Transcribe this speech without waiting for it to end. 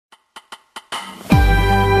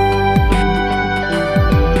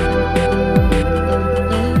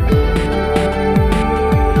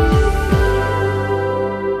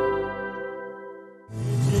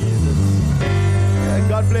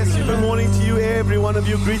every one of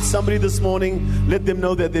you greet somebody this morning. Let them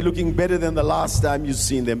know that they're looking better than the last time you've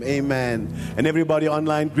seen them. Amen. And everybody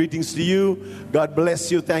online, greetings to you. God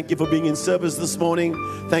bless you. Thank you for being in service this morning.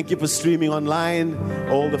 Thank you for streaming online.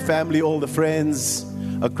 All the family, all the friends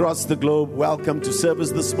across the globe, welcome to service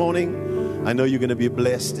this morning. I know you're going to be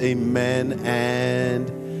blessed. Amen and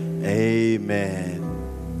amen.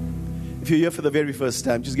 If you're here for the very first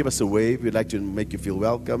time, just give us a wave. We'd like to make you feel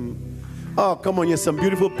welcome. Oh, come on, there's some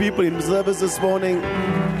beautiful people in service this morning.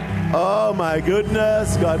 Oh, my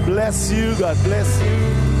goodness. God bless you. God bless you.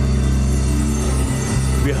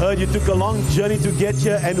 We heard you took a long journey to get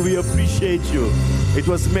here, and we appreciate you. It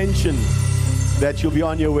was mentioned that you'll be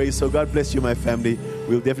on your way, so God bless you, my family.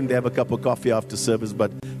 We'll definitely have a cup of coffee after service,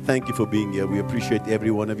 but thank you for being here. We appreciate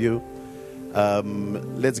every one of you.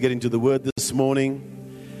 Let's get into the word this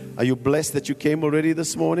morning. Are you blessed that you came already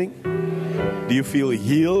this morning? Do you feel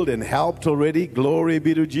healed and helped already? Glory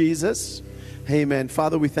be to Jesus. Amen.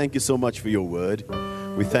 Father, we thank you so much for your word.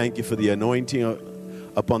 We thank you for the anointing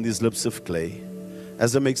upon these lips of clay.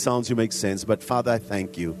 As I make sounds, you make sense. But Father, I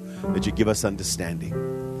thank you that you give us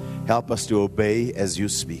understanding. Help us to obey as you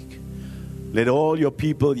speak. Let all your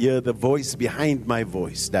people hear the voice behind my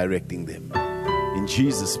voice directing them. In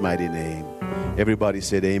Jesus' mighty name. Everybody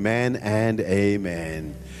said amen and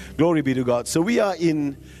amen. Glory be to God. So we are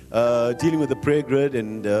in dealing with the prayer grid,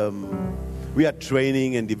 and we are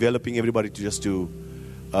training and developing everybody to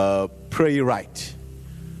pray right.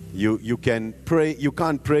 You can pray. You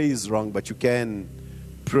can't praise wrong, but you can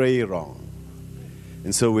pray wrong.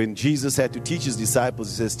 And so when Jesus had to teach his disciples,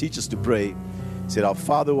 he says, teach us to pray. He said, our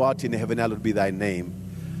Father who art in heaven, hallowed be thy name.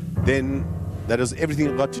 Then that has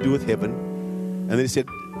everything got to do with heaven. And then he said,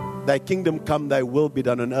 thy kingdom come, thy will be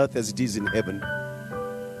done on earth as it is in heaven.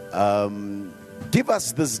 Give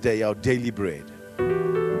us this day our daily bread.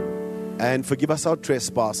 And forgive us our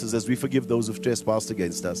trespasses as we forgive those who've trespassed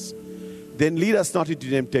against us. Then lead us not into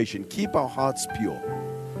temptation. Keep our hearts pure.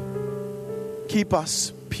 Keep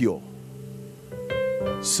us pure.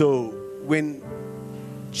 So when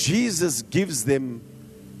Jesus gives them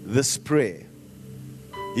this prayer,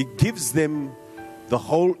 he gives them the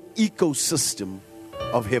whole ecosystem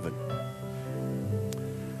of heaven.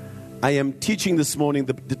 I am teaching this morning,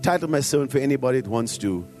 the title of my sermon for anybody that wants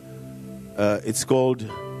to, it's called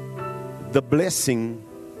The Blessing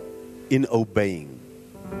in Obeying.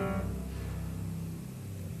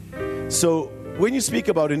 So when you speak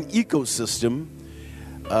about an ecosystem,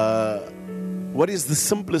 what is the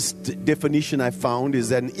simplest definition I found is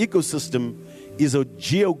that an ecosystem is a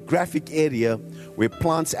geographic area where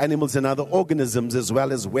plants, animals, and other organisms, as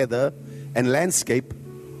well as weather and landscape,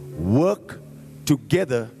 work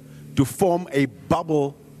together to form a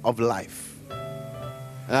bubble of life.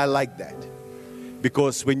 And I like that,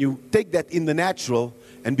 because when you take that in the natural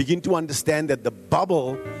and begin to understand that the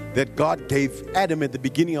bubble that God gave Adam at the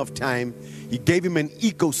beginning of time, he gave him an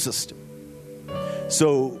ecosystem.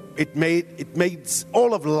 So it made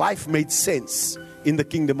all of life made sense in the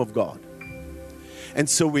kingdom of God. And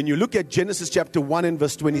so when you look at Genesis chapter 1 and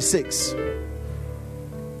verse 26,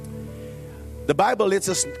 the Bible lets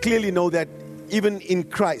us clearly know that even in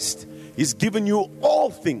Christ, he's given you all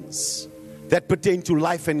things that pertain to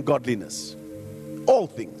life and godliness. All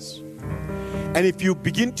things. And if you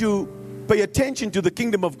begin to pay attention to the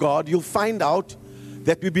kingdom of God, you'll find out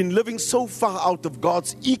that we've been living so far out of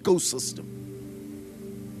God's ecosystem.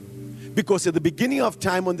 Because at the beginning of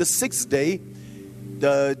time, on the sixth day,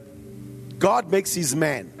 God makes his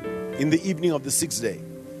man in the evening of the sixth day.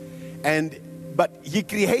 But he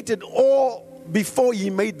created all. Before he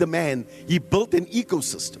made the man, he built an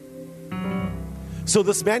ecosystem. So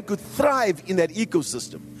this man could thrive in that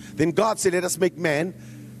ecosystem. Then God said, let us make man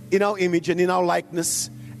in our image and in our likeness,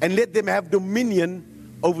 and let them have dominion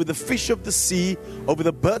over the fish of the sea, over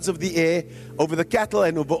the birds of the air, over the cattle,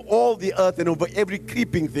 and over all the earth, and over every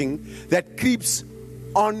creeping thing that creeps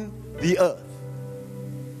on the earth.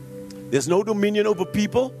 There's no dominion over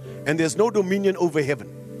people, and there's no dominion over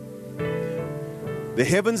heaven. The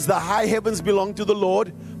heavens, the high heavens belong to the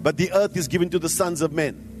Lord, but the earth is given to the sons of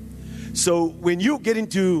men. So when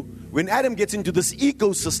Adam gets into this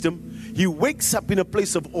ecosystem, he wakes up in a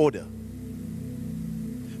place of order.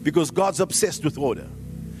 Because God's obsessed with order.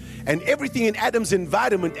 And everything in Adam's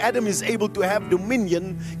environment, Adam is able to have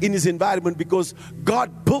dominion in his environment because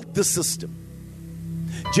God built the system.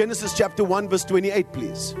 Genesis chapter 1 verse 28,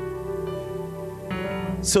 please.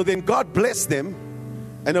 So then God blessed them.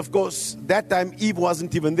 And of course, that time Eve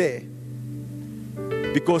wasn't even there,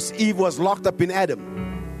 because Eve was locked up in Adam.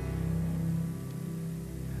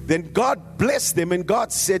 Then God blessed them, and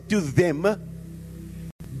God said to them,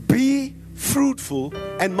 be fruitful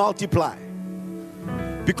and multiply.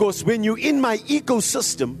 Because when you're in my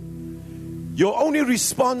ecosystem, your only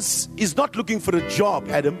response is not looking for a job,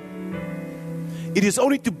 Adam. It is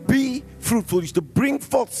only to be fruitful, is to bring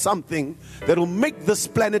forth something that will make this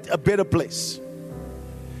planet a better place.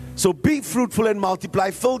 So be fruitful and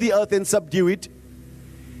multiply, fill the earth and subdue it.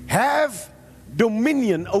 Have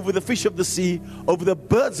dominion over the fish of the sea, over the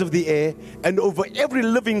birds of the air, and over every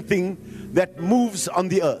living thing that moves on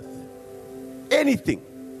the earth. Anything.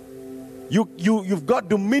 You've got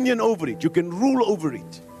dominion over it. You can rule over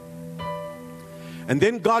it. And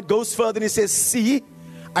then God goes further and He says, see,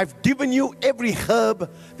 I've given you every herb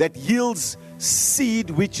that yields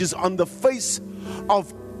seed, which is on the face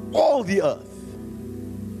of all the earth.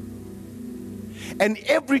 And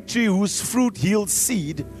every tree whose fruit yields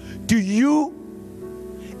seed, to you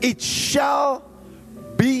it shall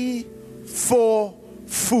be for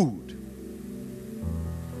food.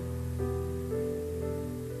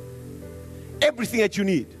 Everything that you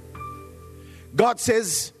need. God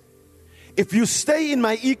says, if you stay in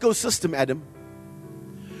my ecosystem, Adam,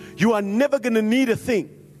 you are never going to need a thing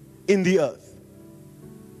in the earth.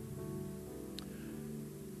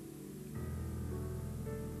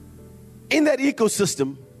 In that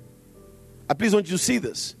ecosystem, I please want you to see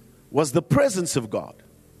this, was the presence of God.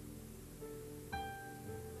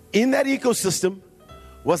 In that ecosystem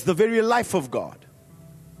was the very life of God.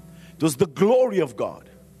 It was the glory of God.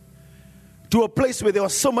 To a place where there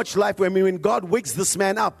was so much life, where when God wakes this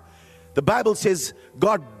man up, the Bible says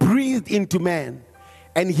God breathed into man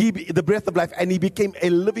and the breath of life, and he became a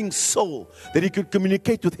living soul that he could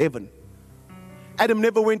communicate with heaven. Adam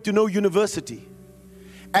never went to no university.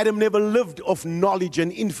 Adam never lived off knowledge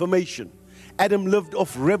and information. Adam lived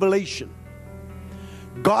off revelation.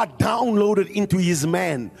 God downloaded into his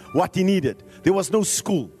man what he needed. There was no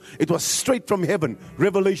school. It was straight from heaven.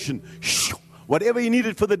 Revelation. Whatever he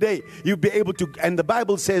needed for the day, you'd be able to. And the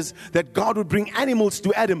Bible says that God would bring animals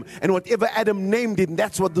to Adam, and whatever Adam named it,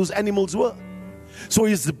 that's what those animals were. So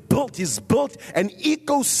he's built an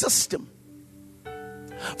ecosystem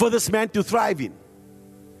for this man to thrive in.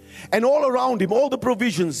 And all around him, all the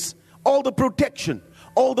provisions, all the protection,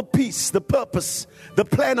 all the peace, the purpose, the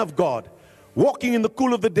plan of God. Walking in the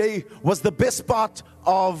cool of the day was the best part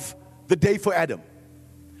of the day for Adam.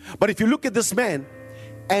 But if you look at this man,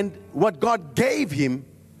 and what God gave him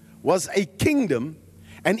was a kingdom,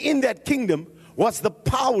 and in that kingdom was the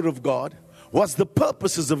power of God, was the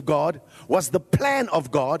purposes of God, was the plan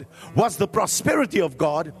of God, was the prosperity of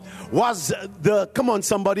God, was the, come on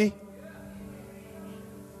somebody.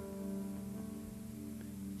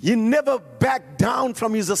 He never backed down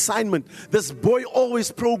from his assignment. This boy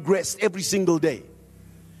always progressed every single day.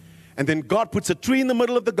 And then God puts a tree in the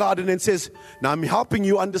middle of the garden and says, now I'm helping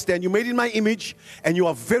you understand. You made in my image and you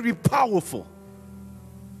are very powerful.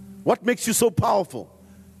 What makes you so powerful?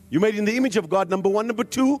 You made in the image of God, number one. Number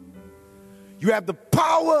two, you have the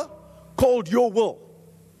power called your will.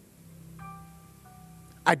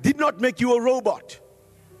 I did not make you a robot.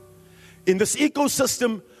 In this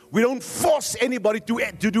ecosystem, we don't force anybody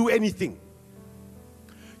to do anything.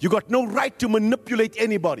 You got no right to manipulate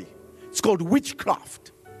anybody. It's called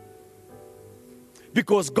witchcraft.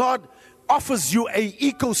 Because God offers you an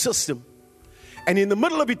ecosystem, and in the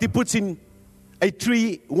middle of it, He puts in a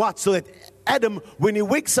tree. What? So that Adam, when he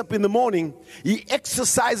wakes up in the morning, he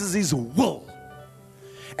exercises his will.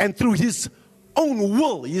 And through his own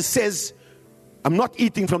will, he says, I'm not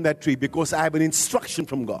eating from that tree because I have an instruction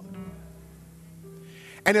from God.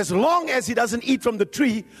 And as long as he doesn't eat from the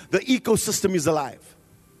tree, the ecosystem is alive.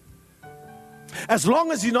 As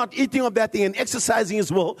long as you're not eating of that thing and exercising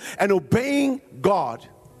his will and obeying God,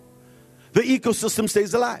 the ecosystem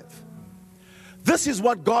stays alive. This is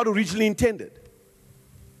what God originally intended.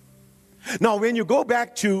 Now, when you go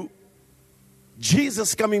back to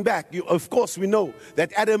Jesus coming back, of course we know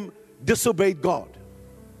that Adam disobeyed God.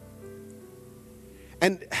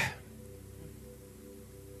 And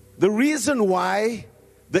the reason why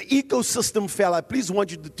the ecosystem fell, I please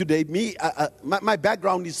want you to today, my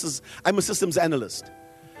background is I'm a systems analyst.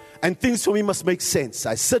 And things for me must make sense.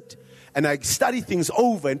 I sit and I study things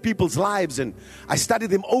over in people's lives, and I study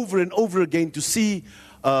them over and over again to see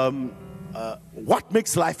what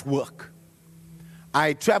makes life work.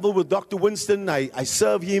 I travel with Dr. Winston, I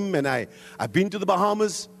serve him, and I've been to the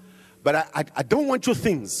Bahamas, but I don't want your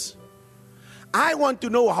things. I want to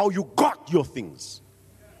know how you got your things.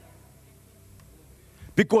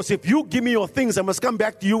 Because if you give me your things, I must come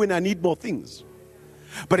back to you when I need more things.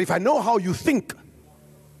 But if I know how you think,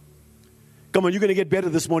 come on, you're going to get better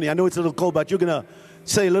this morning. I know it's a little cold, but you're going to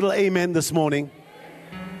say a little amen this morning.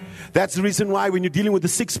 That's the reason why when you're dealing with the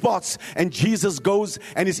 6 spots and Jesus goes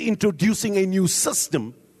and is introducing a new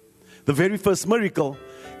system, the very first miracle,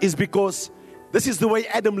 is because this is the way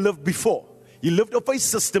Adam lived before. He lived off a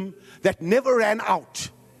system that never ran out.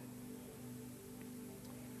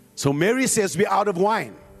 So Mary says, we're out of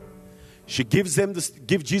wine. She gives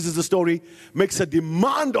Jesus the story, makes a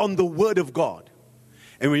demand on the word of God.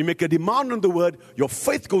 And when you make a demand on the word, your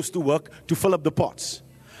faith goes to work to fill up the pots.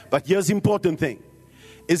 But here's the important thing,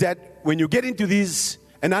 is that when you get into these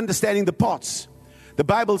and understanding the pots, the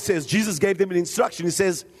Bible says, Jesus gave them an instruction. He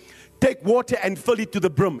says, take water and fill it to the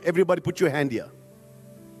brim. Everybody put your hand here.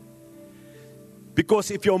 Because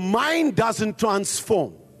if your mind doesn't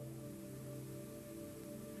transform,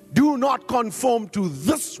 do not conform to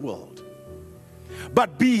this world,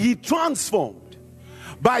 but be ye transformed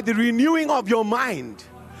by the renewing of your mind,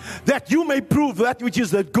 that you may prove that which is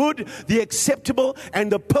the good, the acceptable,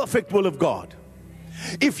 and the perfect will of God.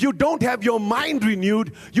 If you don't have your mind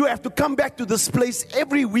renewed, you have to come back to this place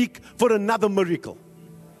every week for another miracle.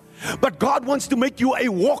 But God wants to make you a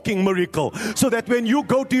walking miracle, so that when you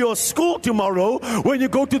go to your school tomorrow, when you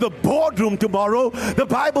go to the boardroom tomorrow, the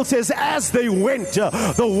Bible says, as they went,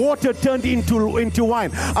 the water turned into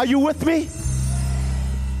wine. Are you with me?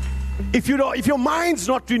 If your mind's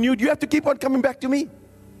not renewed, you have to keep on coming back to me.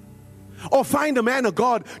 Or find a man of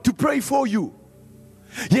God to pray for you.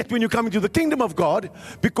 Yet when you come into the kingdom of God,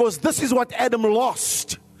 because this is what Adam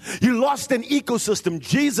lost. He lost an ecosystem.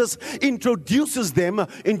 Jesus introduces them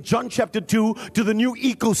in John chapter 2 to the new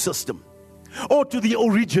ecosystem, or to the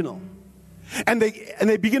original. And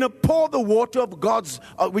they begin to pour the water of God's,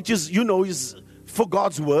 which is, is for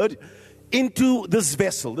God's word, into this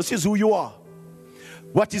vessel. This is who you are.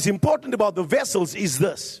 What is important about the vessels is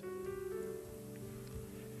this.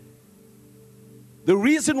 The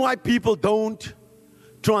reason why people don't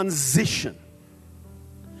transition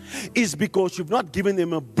is because you've not given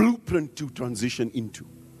them a blueprint to transition into.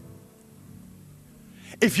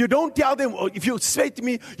 If you don't tell them, or if you say to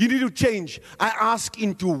me, you need to change, I ask,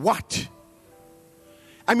 into what?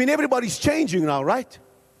 I mean, everybody's changing now, right?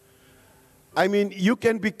 I mean, you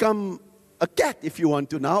can become a cat if you want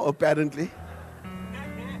to now, apparently.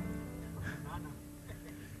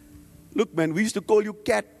 Look, man, we used to call you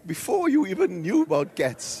cat before you even knew about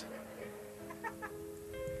cats.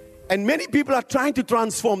 And many people are trying to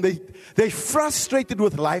transform. They're frustrated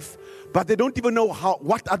with life, but they don't even know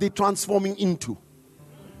what are they transforming into.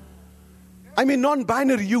 I mean,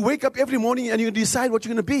 non-binary, you wake up every morning and you decide what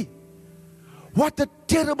you're going to be. What a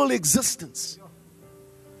terrible existence.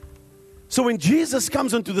 So when Jesus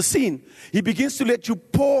comes onto the scene, he begins to let you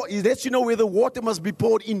pour, he lets you know where the water must be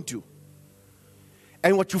poured into.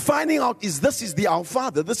 And what you're finding out is this is our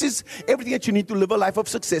Father. This is everything that you need to live a life of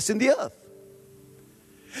success in the earth.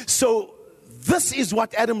 So this is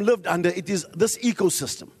what Adam lived under. It is this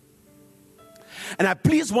ecosystem. And I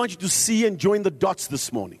please want you to see and join the dots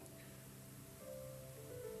this morning.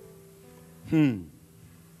 In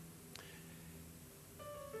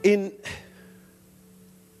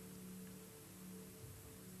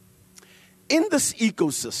this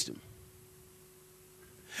ecosystem,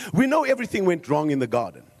 we know everything went wrong in the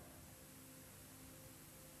garden.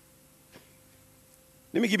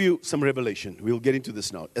 Let me give you some revelation. We'll get into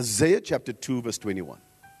this now. Isaiah chapter 2 verse 21.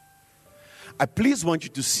 I please want you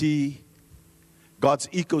to see God's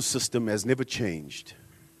ecosystem has never changed.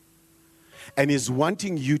 And is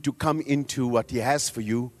wanting you to come into what He has for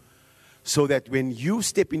you, so that when you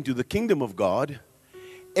step into the kingdom of God,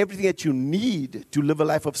 everything that you need to live a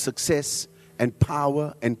life of success and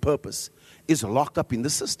power and purpose is locked up in the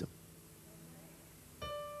system.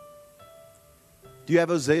 Do you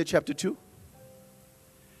have Isaiah chapter 2?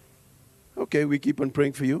 Okay, we keep on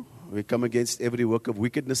praying for you. We come against every work of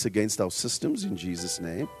wickedness against our systems in Jesus'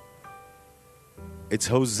 name. It's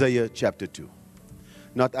Hosea chapter 2.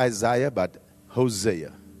 Not Isaiah, but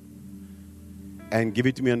Hosea. And give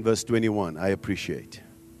it to me on verse 21. I appreciate.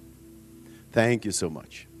 Thank you so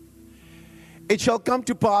much. It shall come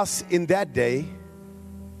to pass in that day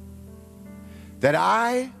that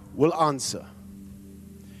I will answer.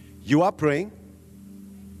 You are praying.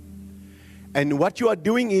 And what you are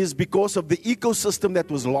doing is because of the ecosystem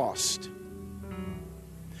that was lost.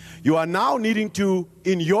 You are now needing to,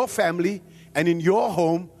 in your family and in your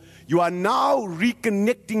home, you are now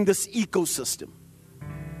reconnecting this ecosystem.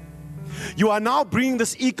 You are now bringing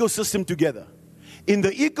this ecosystem together. In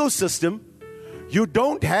the ecosystem, you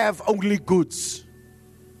don't have only goods.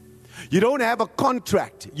 You don't have a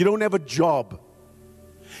contract. You don't have a job.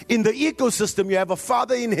 In the ecosystem, you have a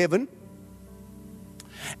Father in heaven,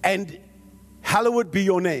 and hallowed be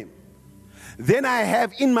your name. Then I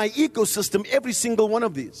have in my ecosystem every single one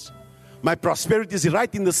of these. My prosperity is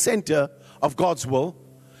right in the center of God's will,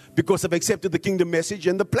 because I've accepted the kingdom message,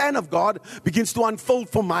 and the plan of God begins to unfold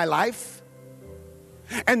for my life.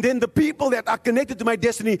 And then the people that are connected to my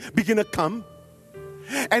destiny begin to come.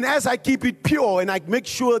 And as I keep it pure and I make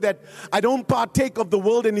sure that I don't partake of the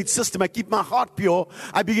world and its system, I keep my heart pure,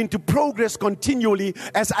 I begin to progress continually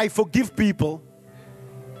as I forgive people.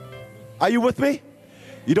 Are you with me?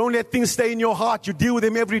 You don't let things stay in your heart. You deal with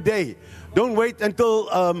them every day. Don't wait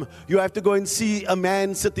until you have to go and see a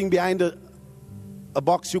man sitting behind a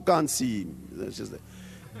box you can't see.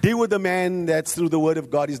 Deal with the man that's through the word of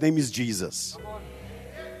God. His name is Jesus.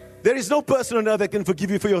 There is no person on earth that can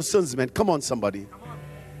forgive you for your sins, man. Come on, somebody.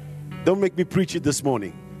 Don't make me preach it this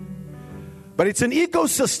morning. But it's an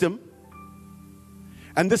ecosystem,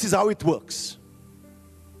 and this is how it works.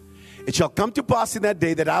 It shall come to pass in that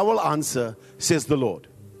day that I will answer, says the Lord.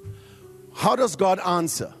 How does God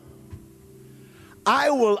answer? I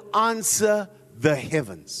will answer the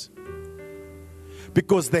heavens,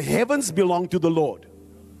 because the heavens belong to the Lord.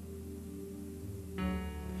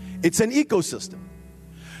 It's an ecosystem.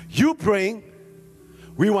 You praying,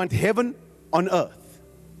 we want heaven on earth.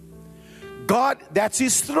 God, that's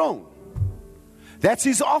His throne. That's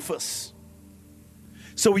His office.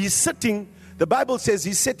 So He's sitting, the Bible says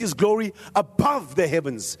He set His glory above the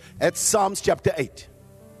heavens. At Psalms chapter 8.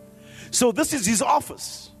 So this is His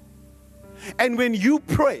office. And when you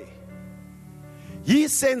pray, He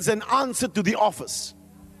sends an answer to the office.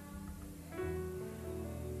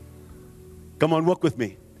 Come on, walk with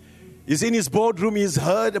me. He's in His boardroom. He's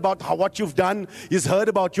heard about what you've done. He's heard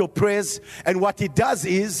about your prayers. And what He does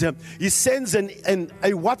is He sends a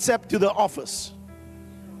WhatsApp to the office.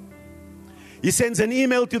 He sends an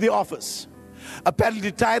email to the office.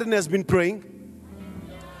 Apparently Tyron has been praying.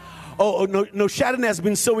 Oh no, Sharon has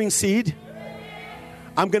been sowing seed.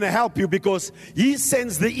 I'm going to help you, because He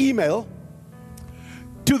sends the email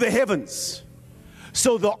to the heavens.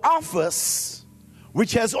 So the office,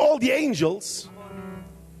 which has all the angels,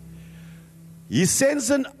 He sends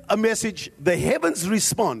a message, the heavens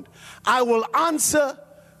respond. I will answer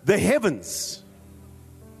the heavens.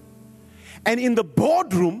 And in the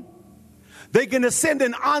boardroom, they're going to send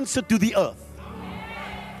an answer to the earth.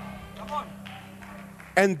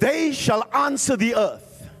 And they shall answer the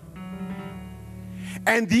earth.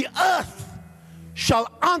 And the earth shall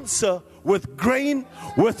answer with grain,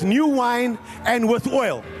 with new wine, and with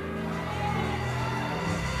oil.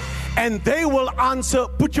 And they will answer,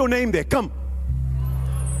 put your name there, come.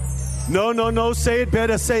 No, say it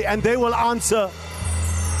better, say, and they will answer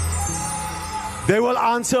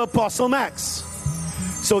Apostle Max.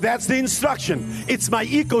 So that's the instruction. It's my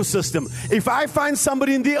ecosystem. If I find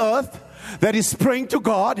somebody in the earth that is praying to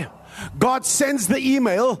God, God sends the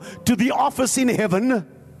email to the office in heaven.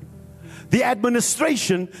 The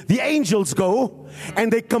administration, the angels go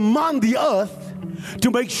and they command the earth to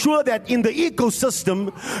make sure that in the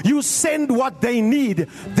ecosystem you send what they need.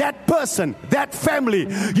 That person, that family,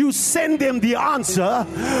 you send them the answer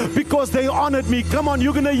because they honored me. Come on,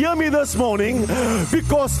 you're going to hear me this morning,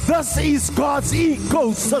 because this is God's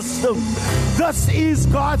ecosystem. This is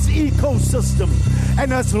God's ecosystem.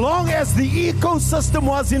 And as long as the ecosystem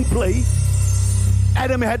was in play,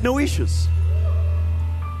 Adam had no issues.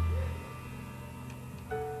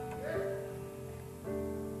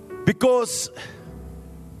 Because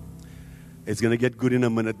it's going to get good in a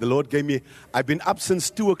minute. The Lord gave me, I've been up since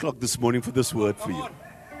 2 o'clock this morning for this word for you.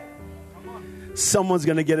 Someone's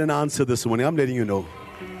going to get an answer this morning. I'm letting you know.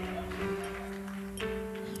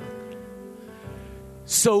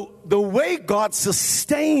 So the way God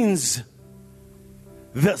sustains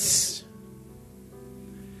this,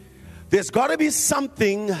 there's got to be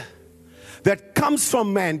something that comes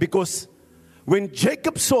from man. Because when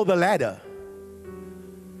Jacob saw the ladder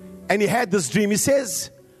and he had this dream, he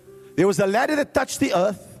says there was a ladder that touched the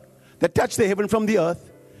earth, that touched the heaven from the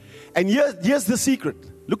earth. And here's the secret.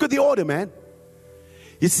 Look at the order, man.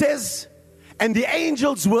 He says, and the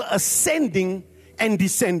angels were ascending and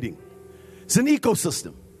descending. It's an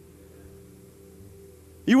ecosystem.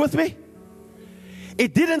 You with me?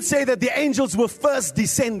 It didn't say that the angels were first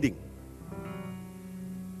descending.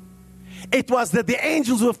 It was that the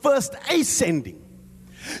angels were first ascending.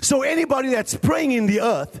 So anybody that's praying in the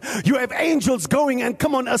earth, you have angels going and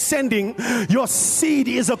come on ascending. Your seed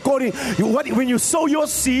is according, when you sow your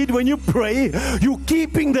seed, when you pray, you're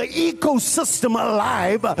keeping the ecosystem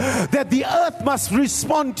alive, that the earth must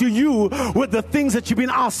respond to you with the things that you've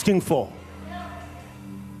been asking for.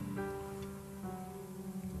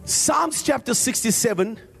 Psalms chapter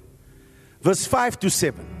 67 verse 5 to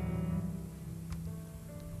 7.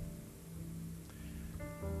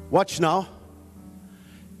 Watch now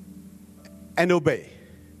and obey.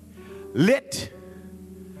 Let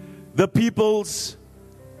the peoples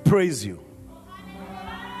praise you.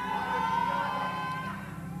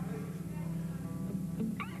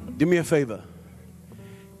 Do me a favor.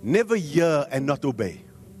 Never hear and not obey.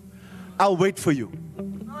 I'll wait for you.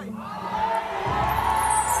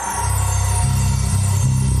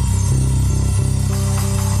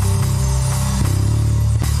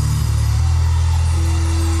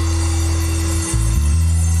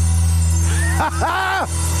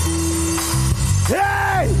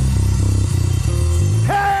 Hey!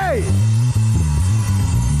 Hey!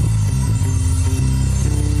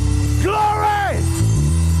 Glory!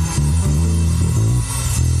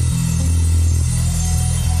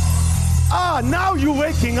 Now you're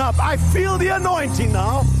waking up. I feel the anointing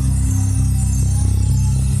now.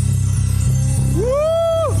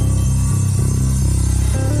 Woo!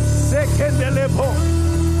 Second level.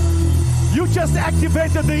 You just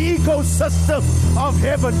activated the ecosystem of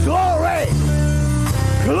heaven. Glory!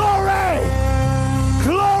 Glory!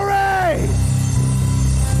 Glory!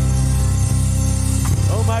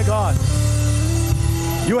 Oh my God.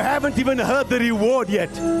 You haven't even heard the reward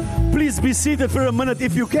yet. Please be seated for a minute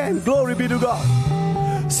if you can. Glory be to God.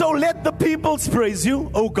 So let the peoples praise you,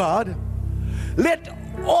 oh God. Let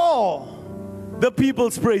all the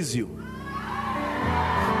peoples praise you.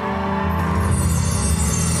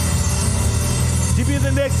 Give me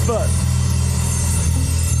the next verse.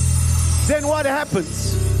 Then what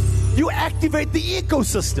happens? You activate the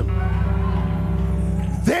ecosystem.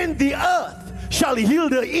 Then the earth shall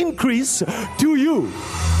yield an increase to you.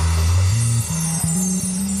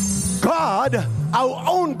 God, our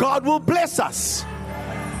own God, will bless us.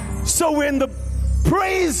 So when the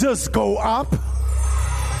praises go up,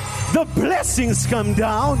 the blessings come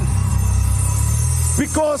down.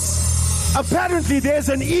 Because apparently there's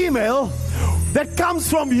an email that comes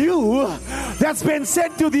from you that's been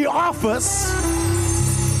sent to the office,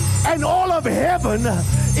 and all of heaven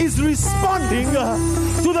is responding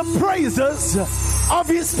to the praises of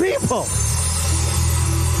his people.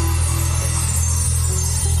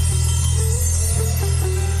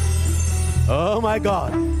 Oh my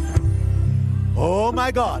God. Oh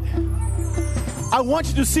my God. I want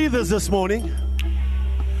you to see this morning,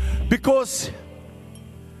 because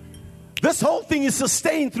this whole thing is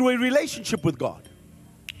sustained through a relationship with God.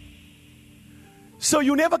 So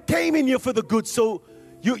you never came in here for the good. So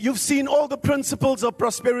you've seen all the principles of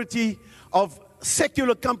prosperity, of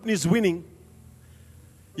secular companies winning,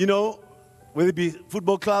 you know, whether it be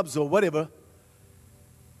football clubs or whatever.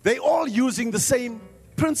 They're all using the same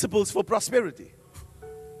principles for prosperity.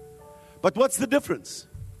 But what's the difference?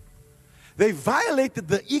 They violated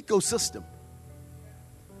the ecosystem.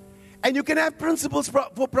 And you can have principles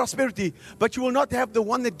for prosperity, but you will not have the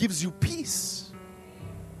one that gives you peace.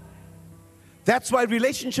 That's why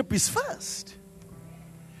relationship is first.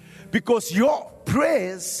 Because your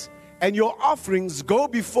prayers and your offerings go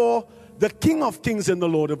before the King of Kings and the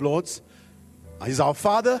Lord of Lords. He's our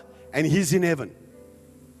Father and He's in heaven.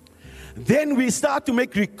 Then we start to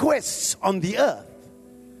make requests on the earth.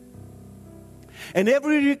 And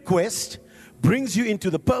every request brings you into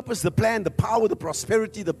the purpose, the plan, the power, the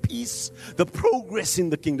prosperity, the peace, the progress in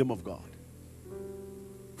the kingdom of God.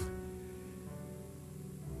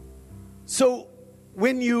 So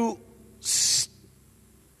when you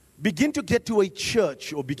begin to get to a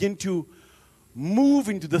church or begin to move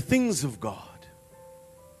into the things of God,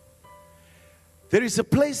 there is a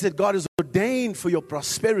place that God has ordained for your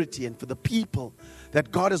prosperity and for the people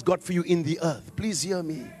that God has got for you in the earth. Please hear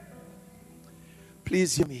me.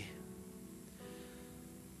 Please hear me.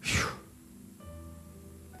 Whew.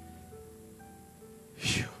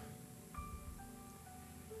 Whew.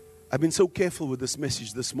 I've been so careful with this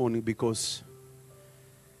message this morning because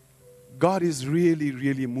God is really,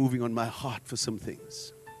 really moving on my heart for some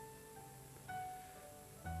things.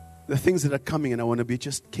 The things that are coming, and I want to be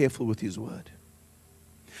just careful with His word.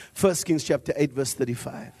 1 Kings chapter 8 verse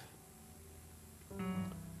 35.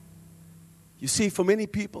 You see, for many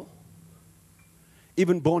people,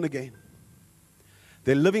 even born again,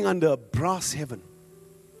 they're living under a brass heaven.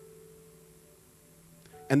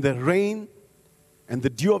 And the rain and the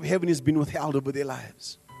dew of heaven has been withheld over their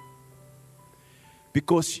lives.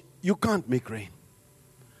 Because you can't make rain.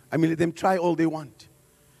 I mean, let them try all they want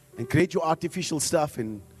and create your artificial stuff.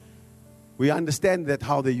 And we understand that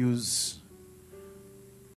how they use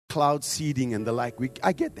cloud seeding and the like.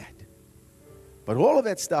 I get that. But all of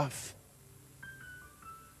that stuff,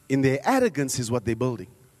 in their arrogance, is what they're building.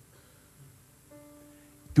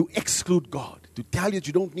 To exclude God. To tell you that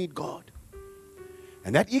you don't need God.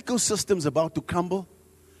 And that ecosystem's about to crumble.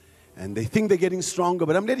 And they think they're getting stronger.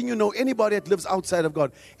 But I'm letting you know, anybody that lives outside of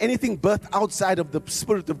God, anything birthed outside of the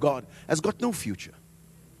Spirit of God has got no future.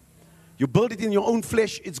 You build it in your own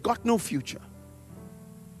flesh, it's got no future.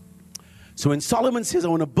 So when Solomon says, I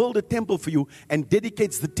want to build a temple for you, and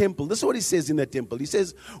dedicates the temple, this is what he says in that temple. He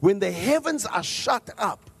says, when the heavens are shut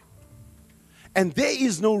up and there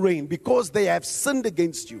is no rain because they have sinned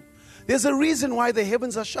against you, there's a reason why the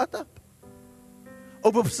heavens are shut up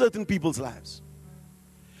over certain people's lives.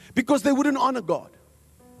 Because they wouldn't honor God.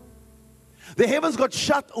 The heavens got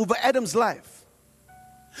shut over Adam's life.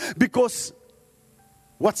 Because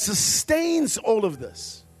what sustains all of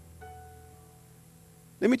this,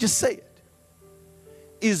 let me just say it,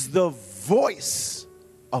 is the voice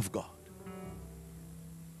of God.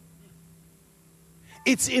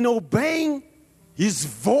 It's in obeying His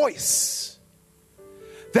voice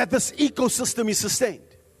that this ecosystem is sustained.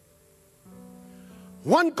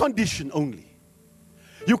 One condition only.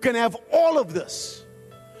 You can have all of this.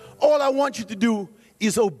 All I want you to do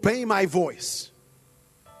is obey my voice.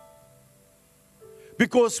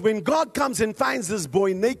 Because when God comes and finds this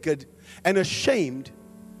boy naked and ashamed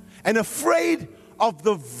and afraid of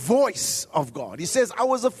the voice of God, He says, I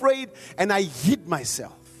was afraid and I hid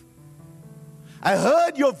myself. I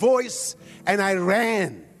heard your voice and I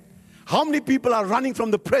ran. How many people are running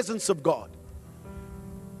from the presence of God?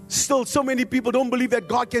 Still, so many people don't believe that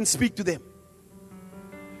God can speak to them.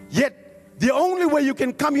 Yet, the only way you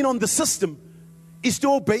can come in on the system is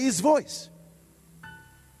to obey His voice.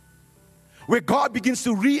 Where God begins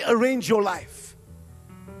to rearrange your life.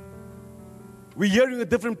 We're hearing with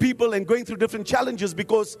different people and going through different challenges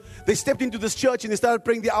because they stepped into this church and they started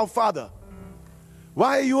praying the Our Father.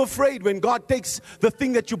 Why are you afraid when God takes the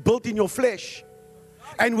thing that you built in your flesh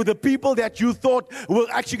and with the people that you thought were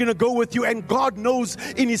actually going to go with you, and God knows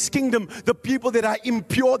in His kingdom the people that are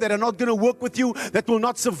impure, that are not going to work with you, that will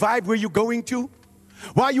not survive where you're going to?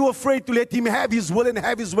 Why are you afraid to let Him have His will and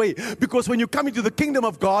have His way? Because when you come into the kingdom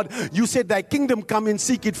of God, you said, thy kingdom come and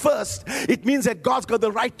seek it first. It means that God's got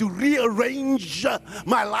the right to rearrange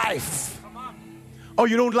my life. Oh,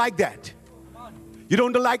 you don't like that? You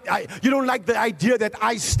don't like the idea that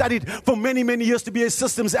I studied for many, many years to be a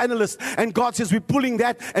systems analyst, and God says, we're pulling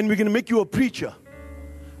that and we're going to make you a preacher.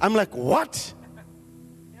 I'm like, what?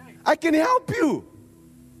 I can help you.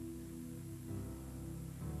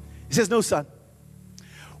 He says, no, son.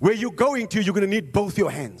 Where you're going to, you're going to need both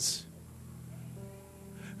your hands.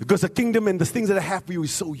 Because the kingdom and the things that I have for you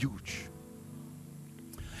is so huge.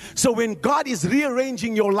 So when God is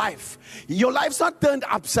rearranging your life's not turned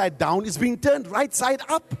upside down, it's being turned right side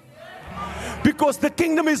up. Because the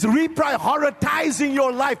kingdom is reprioritizing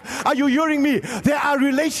your life. Are you hearing me? There are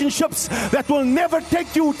relationships that will never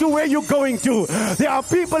take you to where you're going to. There are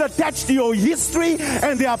people attached to your history,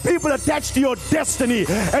 and there are people attached to your destiny.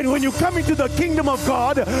 And when you come into the kingdom of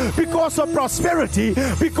God, because of prosperity,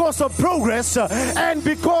 because of progress, and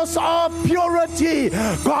because of purity,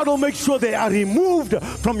 God will make sure they are removed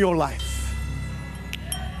from your life.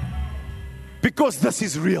 Because this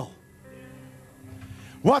is real.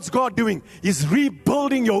 What's God doing? He's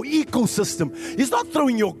rebuilding your ecosystem. He's not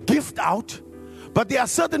throwing your gift out. But there are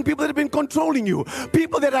certain people that have been controlling you.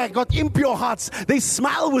 People that have got impure hearts. They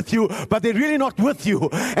smile with you, but they're really not with you.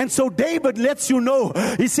 And so David lets you know.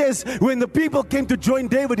 He says, when the people came to join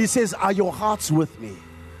David, he says, are your hearts with me?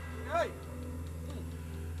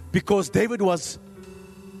 Because David was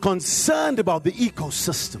concerned about the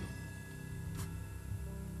ecosystem.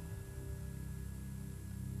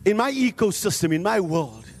 In my ecosystem, in my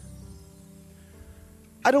world,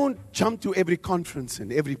 I don't jump to every conference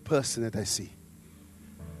and every person that I see.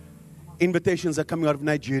 Invitations are coming out of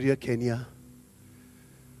Nigeria, Kenya.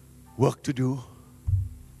 Work to do.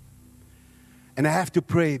 And I have to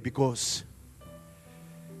pray because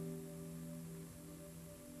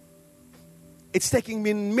it's taking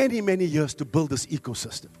me many, many years to build this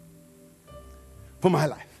ecosystem for my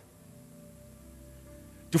life.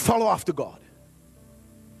 To follow after God.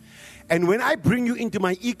 And when I bring you into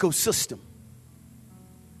my ecosystem,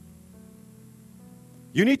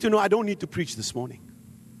 you need to know I don't need to preach this morning.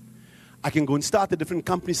 I can go and start a different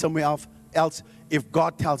company somewhere else if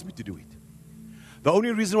God tells me to do it. The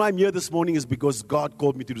only reason why I'm here this morning is because God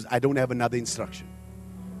called me to do this. I don't have another instruction.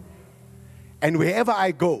 And wherever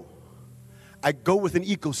I go with an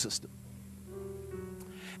ecosystem.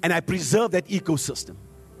 And I preserve that ecosystem.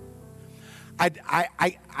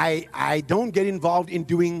 I don't get involved in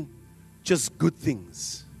doing just good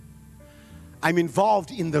things. I'm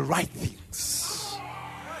involved in the right things.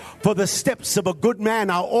 For the steps of a good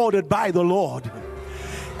man are ordered by the Lord.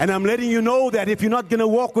 And I'm letting you know that if you're not going to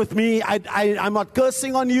walk with me, I'm not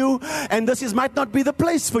cursing on you. And might not be the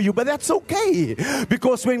place for you. But that's okay.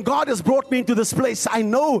 Because when God has brought me into this place, I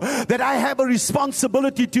know that I have a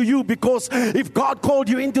responsibility to you. Because if God called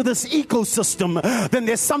you into this ecosystem, then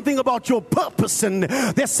there's something about your purpose. And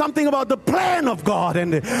there's something about the plan of God.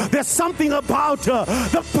 And there's something about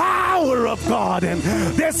the power of God. And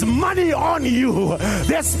there's money on you.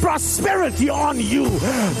 There's prosperity on you.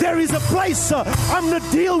 There is a place I'm going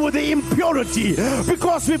to deal with the impurity,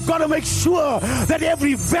 because we've got to make sure that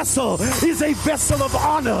every vessel is a vessel of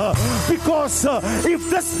honor. Because if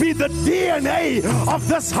this be the DNA of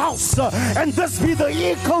this house and this be the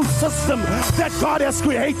ecosystem that God has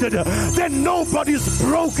created, then nobody's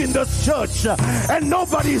broke in this church and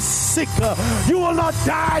nobody's sick. You will not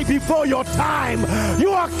die before your time.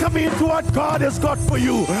 You are coming into what God has got for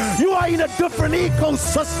you. You are in a different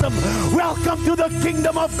ecosystem. Welcome to the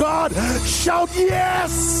kingdom of God. Shout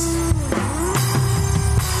yes.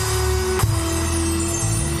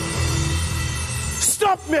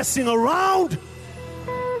 Stop messing around.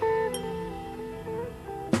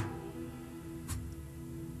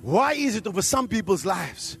 Why is it over some people's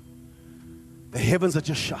lives the heavens are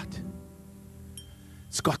just shut?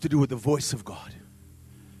 It's got to do with the voice of God.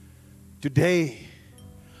 Today,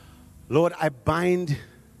 Lord, I bind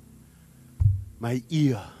my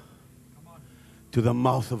ear to the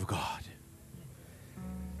mouth of God.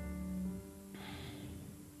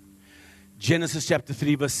 Genesis chapter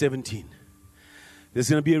 3 verse 17. There's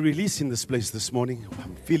going to be a release in this place this morning.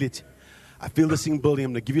 I feel it. I feel this thing building.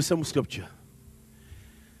 I'm going to give you some scripture.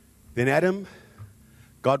 Then Adam,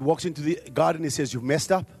 God walks into the garden. He says, you've messed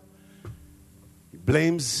up. He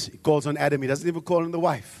blames, he calls on Adam. He doesn't even call on the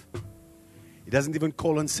wife. He doesn't even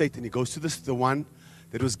call on Satan. He goes to the one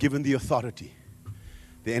that was given the authority.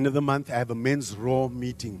 The end of the month, I have a men's raw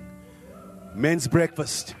meeting. Men's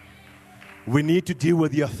breakfast. We need to deal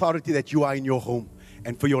with the authority that you are in your home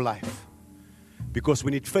and for your life. Because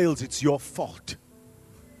when it fails, it's your fault.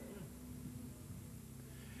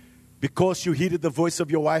 Because you heeded the voice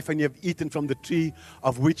of your wife and you have eaten from the tree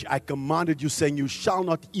of which I commanded you, saying, you shall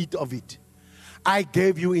not eat of it. I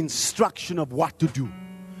gave you instruction of what to do.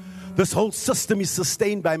 This whole system is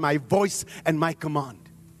sustained by my voice and my command.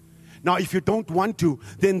 Now, if you don't want to,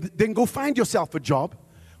 then go find yourself a job.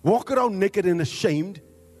 Walk around naked and ashamed.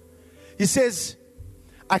 He says,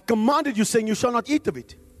 I commanded you, saying you shall not eat of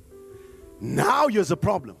it. Now here's a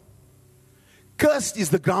problem. Cursed is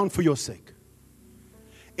the ground for your sake.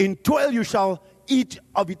 In toil you shall eat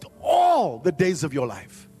of it all the days of your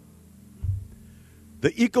life. The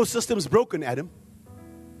ecosystem is broken, Adam.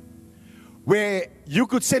 Where you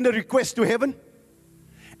could send a request to heaven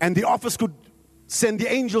and the office could send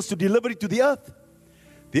the angels to deliver it to the earth.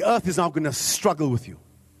 The earth is now going to struggle with you.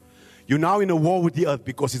 You're now in a war with the earth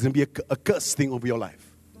because it's going to be a cursed thing over your life.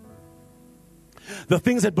 The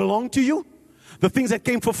things that belong to you, the things that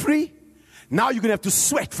came for free, now you're going to have to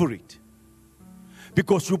sweat for it.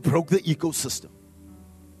 Because you broke the ecosystem.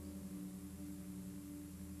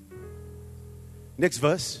 Next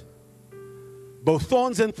verse. Both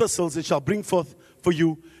thorns and thistles it shall bring forth for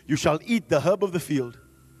you. You shall eat the herb of the field.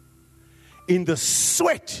 In the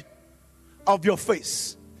sweat of your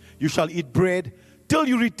face you shall eat bread till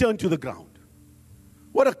you return to the ground.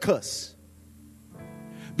 What a curse.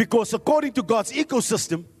 Because according to God's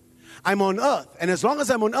ecosystem, I'm on earth. And as long as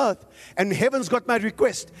I'm on earth and heaven's got my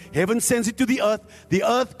request, heaven sends it to the earth. The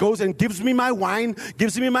earth goes and gives me my wine,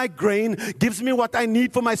 gives me my grain, gives me what I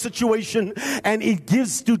need for my situation. And it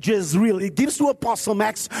gives to Jezreel, it gives to Apostle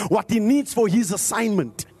Max what he needs for his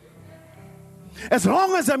assignment. As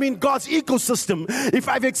long as I'm in God's ecosystem, if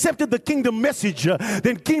I've accepted the kingdom message,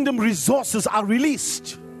 then kingdom resources are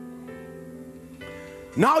released.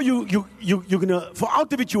 Now you're gonna, for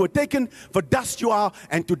out of it you were taken, for dust you are,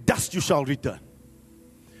 and to dust you shall return.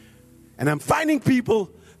 And I'm finding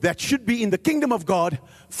people that should be in the kingdom of God,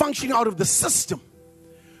 functioning out of the system,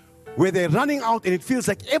 where they're running out and it feels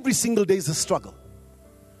like every single day is a struggle.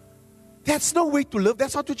 That's no way to live.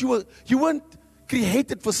 That's not what you were. You weren't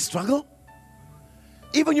created for struggle.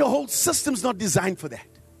 Even your whole system's not designed for that.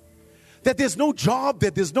 That there's no job,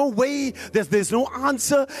 that there's no way, there's no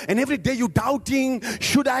answer, and every day you're doubting,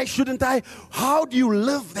 should I, shouldn't I? How do you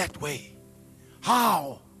live that way?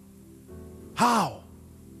 How?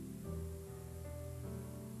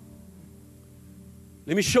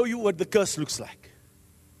 Let me show you what the curse looks like.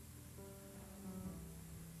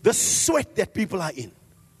 The sweat that people are in.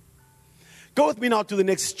 Go with me now to the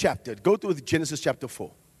next chapter. Go to Genesis chapter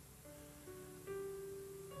 4.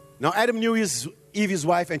 Now Adam knew Eve, his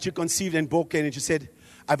wife, and she conceived and bore Cain, and she said,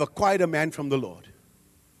 I've acquired a man from the Lord.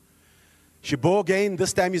 She bore again,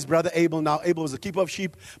 this time his brother Abel. Now Abel was a keeper of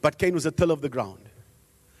sheep, but Cain was a tiller of the ground.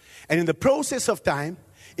 And in the process of time,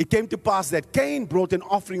 it came to pass that Cain brought an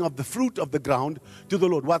offering of the fruit of the ground to the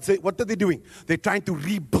Lord. What are they doing? They're trying to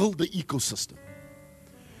rebuild the ecosystem.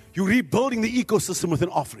 You're rebuilding the ecosystem with an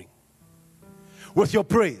offering, with your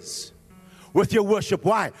praise, with your worship.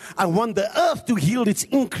 Why? I want the earth to yield its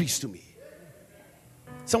increase to me.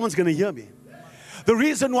 Someone's going to hear me. The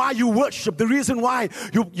reason why you worship, the reason why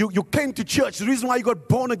you came to church, the reason why you got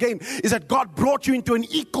born again is that God brought you into an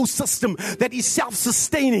ecosystem that is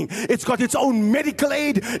self-sustaining. It's got its own medical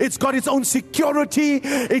aid. It's got its own security.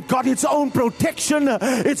 It got its own protection.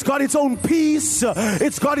 It's got its own peace.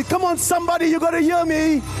 It's got it. Come on, somebody, you got to hear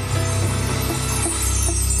me.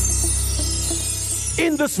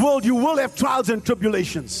 In this world, you will have trials and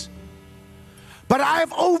tribulations. But I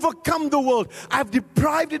have overcome the world. I've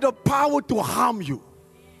deprived it of power to harm you.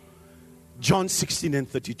 John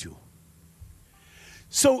 16:32.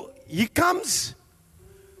 So he comes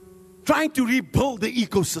trying to rebuild the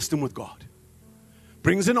ecosystem with God.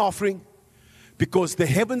 Brings an offering because the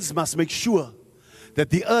heavens must make sure that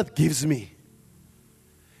the earth gives me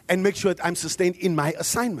and make sure that I'm sustained in my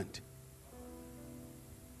assignment.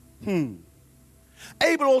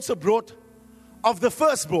 Abel also brought of the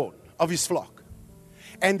firstborn of his flock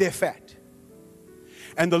and their fat.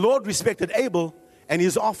 And the Lord respected Abel and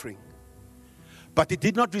his offering, but he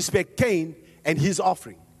did not respect Cain and his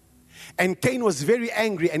offering. And Cain was very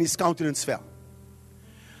angry and his countenance fell.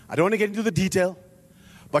 I don't want to get into the detail,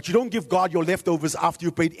 but you don't give God your leftovers after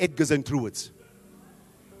you paid Edgar's and Truett's.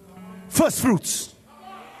 First fruits.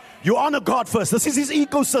 You honor God first. This is his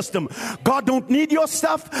ecosystem. God don't need your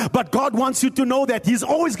stuff, but God wants you to know that he's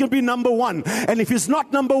always going to be number one. And if he's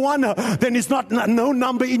not number one, then he's not no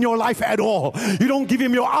number in your life at all. You don't give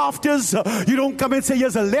him your afters. You don't come and say,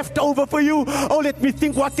 here's a leftover for you. Oh, let me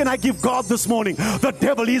think, what can I give God this morning? The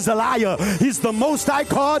devil is a liar. He's the Most High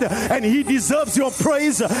God, and he deserves your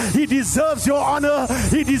praise. He deserves your honor.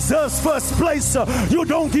 He deserves first place. You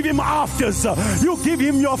don't give him afters. You give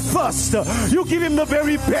him your first. You give him the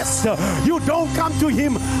very best. You don't come to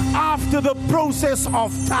him after the process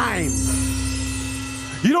of time.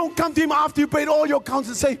 You don't come to him after you paid all your accounts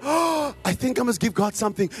and say, oh, I think I must give God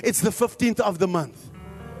something. It's the 15th of the month.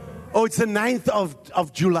 Oh, it's the 9th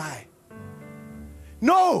of July.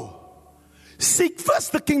 No. Seek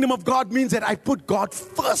first the kingdom of God means that I put God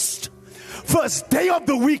first. First day of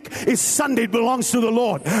the week is Sunday. It belongs to the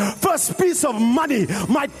Lord. First piece of money,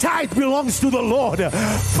 my tithe belongs to the Lord.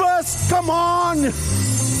 First, come on.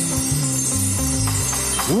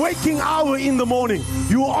 Waking hour in the morning,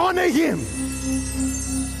 you honor him.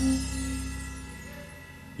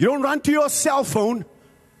 You don't run to your cell phone,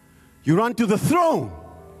 you run to the throne.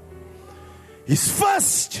 He's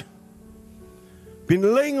first.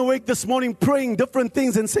 Been laying awake this morning praying different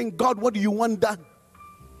things and saying, God, what do you want done?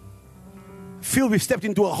 Feel we've stepped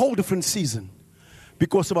into a whole different season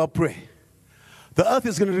because of our prayer. The earth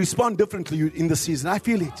is going to respond differently in this season. I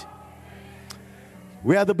feel it.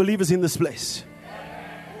 We are the believers in this place.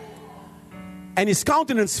 And his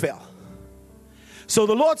countenance fell. So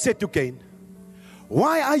the Lord said to Cain,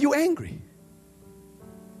 why are you angry?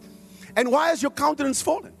 And why has your countenance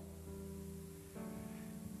fallen?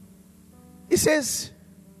 He says,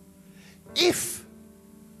 if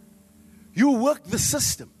you work the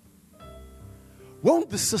system, won't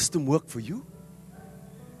the system work for you?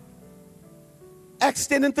 Acts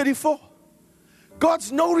 10:34.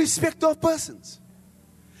 God's no respecter of persons.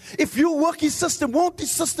 If you work his system, won't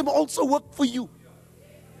his system also work for you?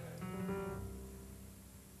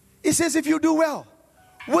 He says, if you do well,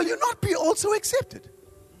 will you not be also accepted?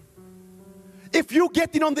 If you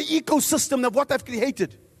get in on the ecosystem of what I've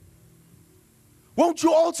created, won't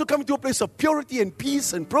you also come to a place of purity and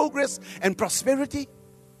peace and progress and prosperity?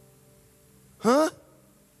 Huh?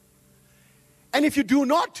 And if you do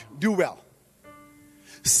not do well,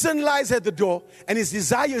 sin lies at the door and his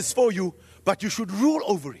desire is for you, but you should rule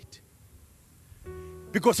over it.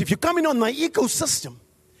 Because if you come in on my ecosystem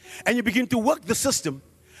and you begin to work the system,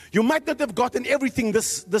 you might not have gotten everything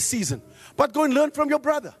this season, but go and learn from your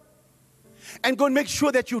brother. And go and make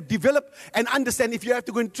sure that you develop and understand. If you have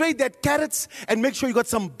to go and trade that carrots and make sure you got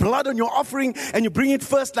some blood on your offering and you bring it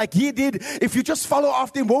first like he did. If you just follow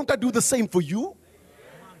after him, won't I do the same for you?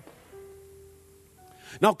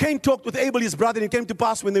 Now Cain talked with Abel his brother, and it came to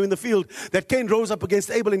pass when they were in the field that Cain rose up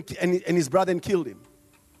against Abel and his brother and killed him.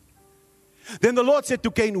 Then the Lord said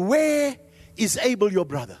to Cain, where is Abel your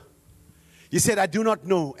brother? He said, I do not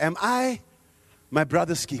know. Am I my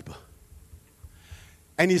brother's keeper?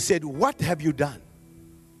 And he said, what have you done?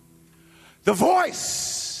 The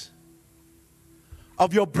voice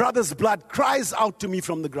of your brother's blood cries out to me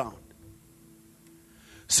from the ground.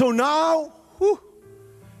 So now,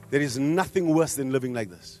 there is nothing worse than living like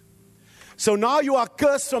this. So now you are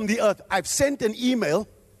cursed from the earth. I've sent an email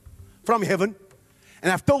from heaven,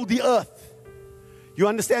 and I've told the earth, you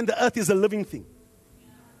understand the earth is a living thing.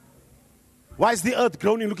 Why is the earth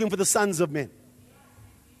groaning, looking for the sons of men?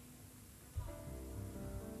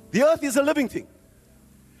 The earth is a living thing.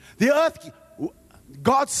 The earth,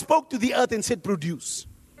 God spoke to the earth and said, produce.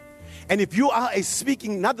 And if you are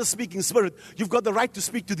not the speaking spirit, you've got the right to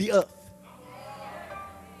speak to the earth.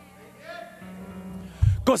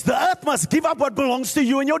 Because the earth must give up what belongs to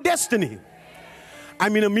you and your destiny.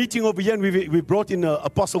 I'm in a meeting over here, and we brought in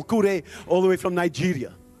Apostle Kure all the way from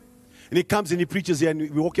Nigeria. And he comes and he preaches here, and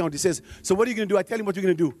we're walking out. He says, so what are you going to do? I tell him what you're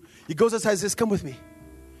going to do. He goes outside and says, come with me.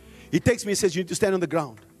 He takes me and says, you need to stand on the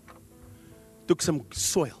ground. Took some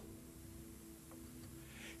soil.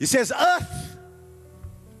 He says, earth,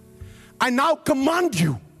 I now command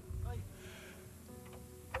you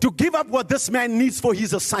to give up what this man needs for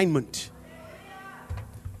his assignment.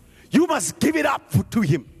 You must give it up to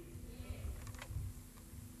him.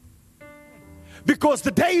 Because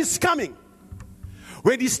the day is coming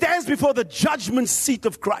when he stands before the judgment seat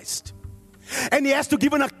of Christ. And he has to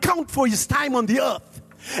give an account for his time on the earth.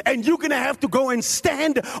 And you're going to have to go and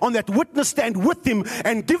stand on that witness stand with him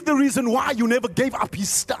and give the reason why you never gave up his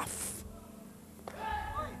stuff.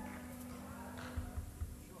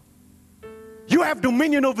 You have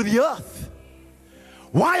dominion over the earth.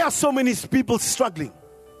 Why are so many people struggling?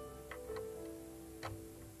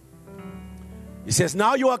 He says,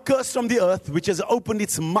 now you are cursed from the earth, which has opened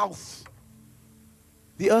its mouth.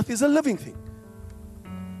 The earth is a living thing.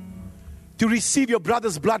 To receive your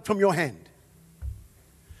brother's blood from your hand.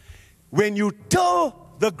 When you till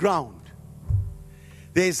the ground,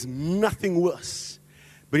 there's nothing worse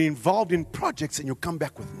but involved in projects and you come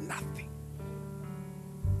back with nothing.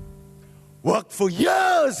 Worked for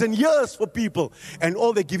years and years for people, and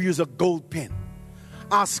all they give you is a gold pen.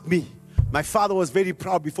 Ask me. My father was very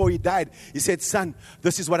proud before he died. He said, son,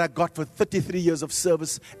 this is what I got for 33 years of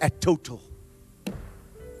service at Total.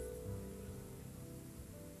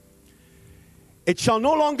 It shall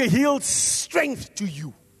no longer yield strength to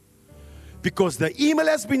you, because the email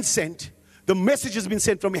has been sent, the message has been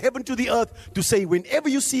sent from heaven to the earth to say, whenever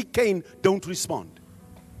you see Cain, don't respond.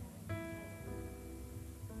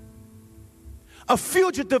 A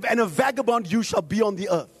fugitive and a vagabond you shall be on the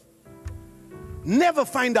earth. Never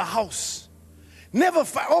find a house.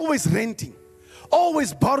 Always renting.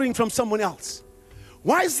 Always borrowing from someone else.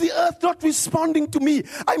 Why is the earth not responding to me?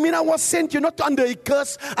 I mean, I was sent here not under a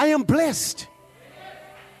curse. I am blessed.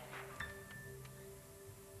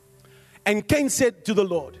 And Cain said to the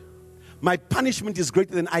Lord, my punishment is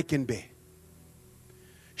greater than I can bear.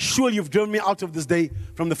 Surely you've driven me out of this day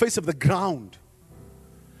from the face of the ground.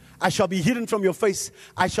 I shall be hidden from your face.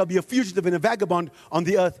 I shall be a fugitive and a vagabond on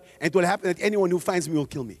the earth. And it will happen that anyone who finds me will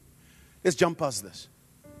kill me. Let's jump past this.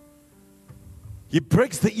 He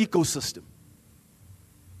breaks the ecosystem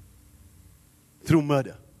through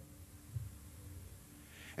murder.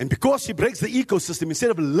 And because he breaks the ecosystem,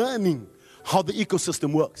 instead of learning how the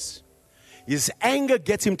ecosystem works, his anger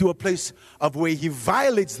gets him to a place of where he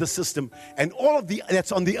violates the system, and all of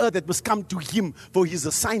that's on the earth that must come to him for his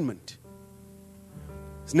assignment.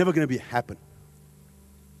 It's never going to happen.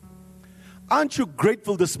 Aren't you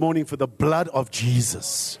grateful this morning for the blood of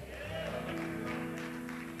Jesus?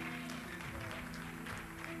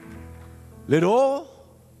 Let all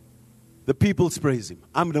the peoples praise him.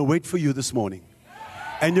 I'm going to wait for you this morning.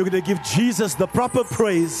 And you're going to give Jesus the proper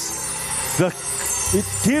praise.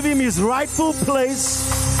 Give him his rightful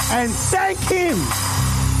place. And thank him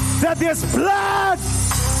that there's blood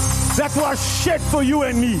that was shed for you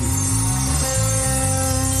and me.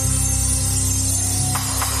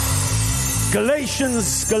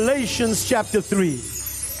 Galatians chapter 3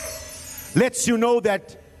 lets you know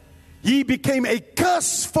that he became a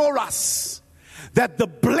curse for us, that the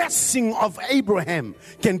blessing of Abraham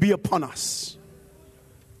can be upon us.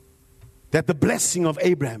 That the blessing of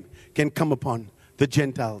Abraham can come upon the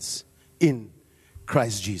Gentiles in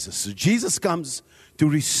Christ Jesus. So Jesus comes to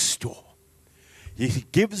restore. He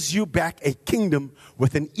gives you back a kingdom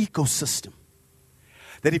with an ecosystem.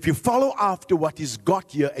 That if you follow after what he's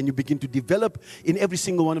got here and you begin to develop in every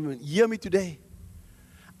single one of them, hear me today.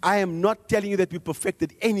 I am not telling you that we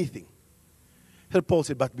perfected anything. Paul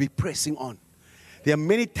said, but we're pressing on. There are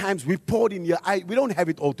many times we poured in here. We don't have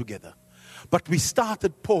it all together. But we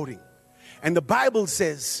started pouring. And the Bible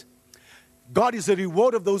says, God is a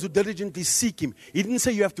reward of those who diligently seek him. He didn't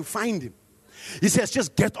say you have to find him. He says,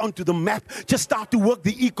 just get onto the map. Just start to work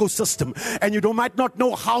the ecosystem. And you might not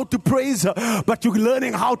know how to praise, but you're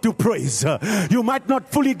learning how to praise. You might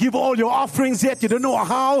not fully give all your offerings yet. You don't know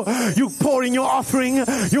how. You're pouring your offering.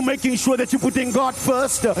 You're making sure that you're putting God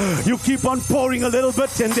first. You keep on pouring a little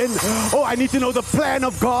bit, and then, oh, I need to know the plan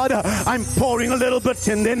of God. I'm pouring a little bit,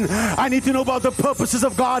 and then I need to know about the purposes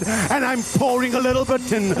of God, and I'm pouring a little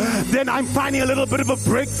bit, and then I'm finding a little bit of a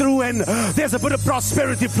breakthrough, and there's a bit of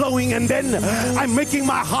prosperity flowing, and then I'm making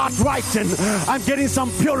my heart right, and I'm getting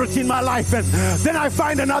some purity in my life, and then I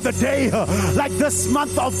find another day, like this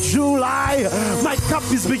month of July, my cup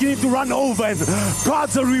is beginning to run over, and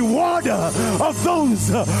God's a rewarder of those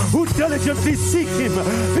who diligently seek Him.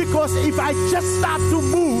 Because if I just start to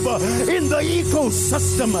move in the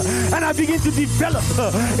ecosystem and I begin to develop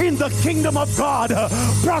in the kingdom of God,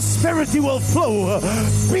 prosperity will flow,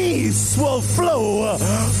 peace will flow,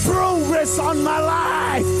 progress on my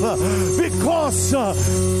life, because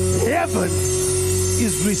heaven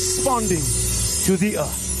is responding to the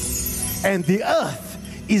earth, and the earth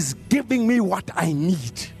is giving me what I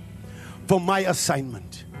need for my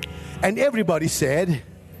assignment. And everybody said,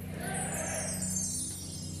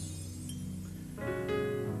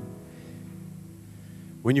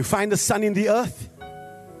 when you find the sun in the earth,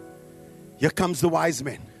 here comes the wise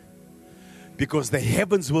men, because the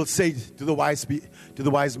heavens will say to the wise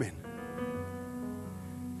men,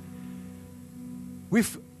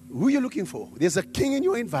 who are you looking for? There's a king in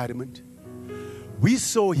your environment. We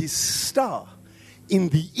saw his star in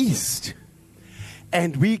the east,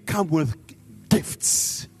 and we come with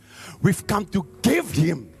gifts. We've come to give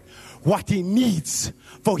him what he needs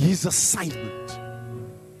for his assignment.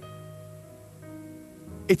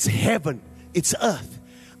 It's heaven, it's earth.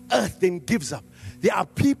 Earth then gives up. There are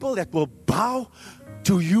people that will bow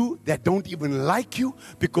to you that don't even like you,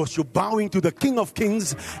 because you're bowing to the King of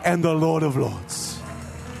Kings and the Lord of Lords.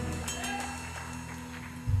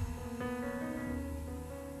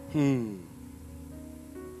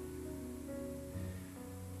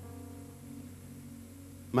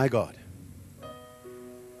 My God.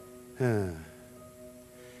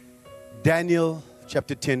 Daniel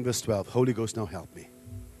chapter 10 verse 12. Holy Ghost, now help me.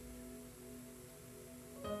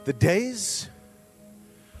 The days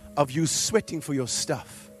of you sweating for your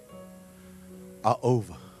stuff are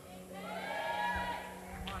over.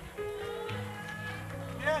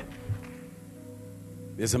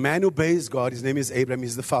 There's a man who obeys God. His name is Abraham.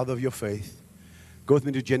 He's the father of your faith. Go with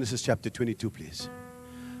me to Genesis chapter 22, please.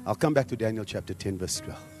 I'll come back to Daniel chapter 10, verse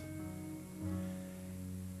 12.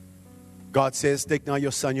 God says, take now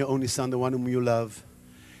your son, your only son, the one whom you love,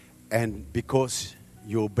 and because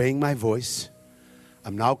you're obeying my voice,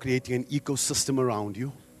 I'm now creating an ecosystem around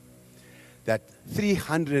you, that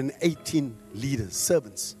 318 leaders,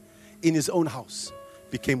 servants, in his own house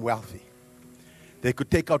became wealthy. They could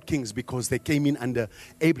take out kings because they came in under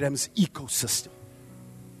Abraham's ecosystem.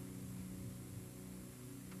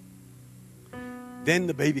 Then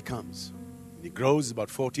the baby comes. He grows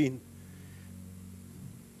about 14.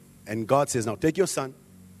 And God says, now take your son,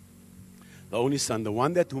 the only son, the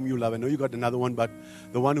one that whom you love. I know you got another one, but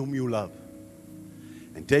the one whom you love.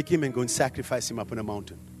 And take him and go and sacrifice him up on a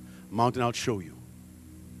mountain. A mountain I'll show you.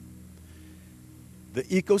 The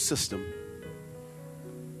ecosystem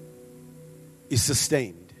is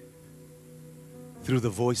sustained through the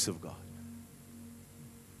voice of God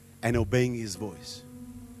and obeying his voice.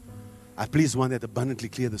 I please want that abundantly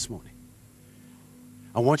clear this morning.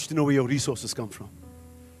 I want you to know where your resources come from.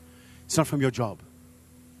 It's not from your job.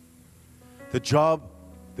 The job,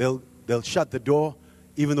 they'll shut the door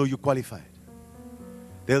even though you qualified.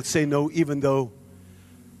 They'll say no even though,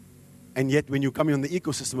 and yet when you come in on the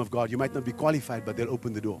ecosystem of God, you might not be qualified, but they'll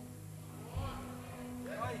open the door.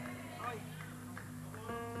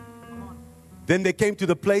 Then they came to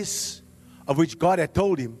the place of which God had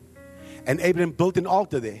told him, and Abraham built an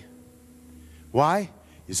altar there. Why?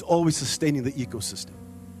 He's always sustaining the ecosystem.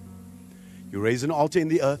 You raise an altar in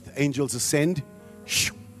the earth, angels ascend,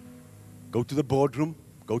 go to the boardroom,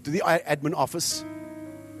 go to the admin office,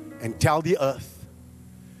 and tell the earth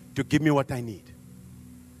to give me what I need.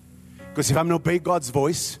 Because if I'm going to obey God's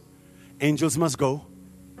voice, angels must go,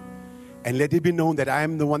 and let it be known that I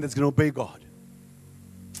am the one that's going to obey God.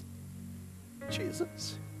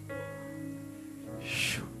 Jesus.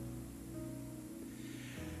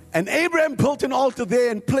 And Abraham built an altar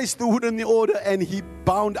there and placed the wood in the order, and he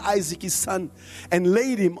bound Isaac his son and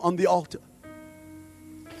laid him on the altar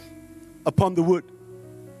upon the wood.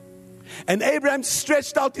 And Abraham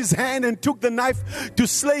stretched out his hand and took the knife to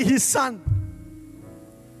slay his son.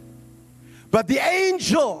 But the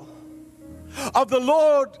angel of the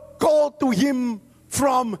Lord called to him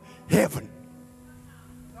from heaven.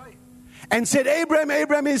 and said, Abraham,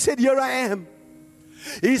 Abraham. He said, here I am.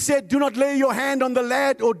 He said, do not lay your hand on the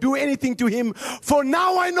lad or do anything to him, for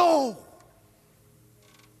now I know.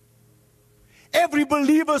 Every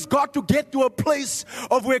believer's got to get to a place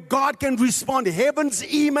of where God can respond. Heaven's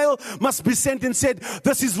email must be sent and said,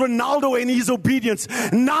 this is Ronaldo and his obedience.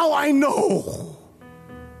 Now I know.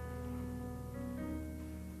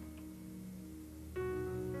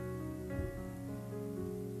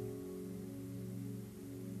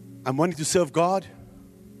 I'm wanting to serve God.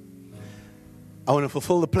 I want to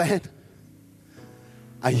fulfill the plan.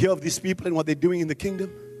 I hear of these people and what they're doing in the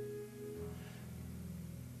kingdom.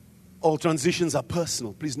 All transitions are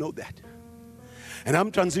personal. Please note that. And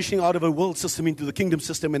I'm transitioning out of a world system into the kingdom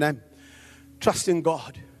system, and I'm trusting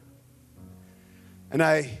God. And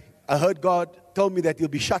I heard God told me that He'll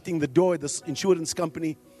be shutting the door at this insurance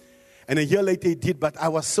company. And a year later He did, but I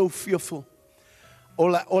was so fearful.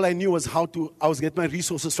 All I knew was I was getting my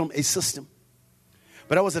resources from a system.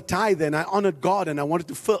 But I was a tither, and I honored God, and I wanted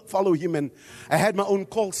to follow Him. And I had my own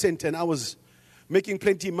call center, and I was making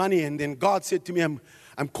plenty of money. And then God said to me,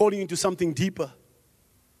 I'm calling you into something deeper.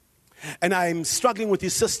 And I'm struggling with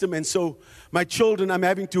His system. And so my children, I'm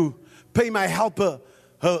having to pay my helper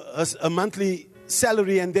a monthly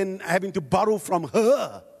salary, and then having to borrow from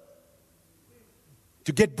her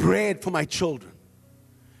to get bread for my children.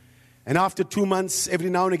 And after 2 months, every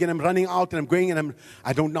now and again, I'm running out and I'm going and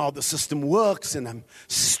I don't know how the system works, and I'm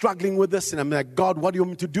struggling with this. And I'm like, God, what do you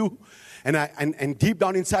want me to do? And deep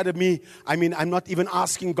down inside of me, I'm not even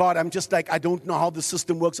asking God. I'm just like, I don't know how the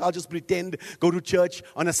system works. I'll just pretend, go to church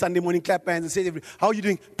on a Sunday morning, clap my hands and say, how are you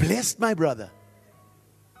doing? Blessed, my brother.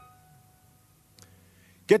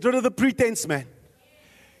 Get rid of the pretense, man.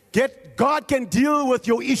 God can deal with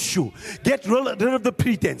your issue. Get rid of the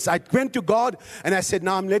pretense. I went to God and I said,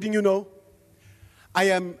 now I'm letting you know, I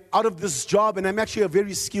am out of this job and I'm actually a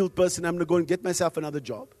very skilled person. I'm going to go and get myself another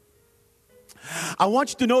job. I want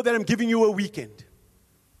you to know that I'm giving you a weekend.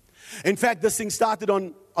 In fact, this thing started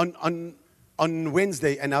on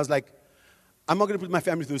Wednesday, and I was like, I'm not going to put my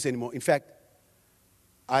family through this anymore. In fact,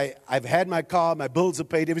 I've had my car, my bills are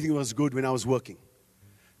paid, everything was good when I was working.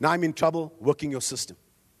 Now I'm in trouble working your system.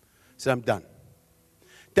 So I'm done.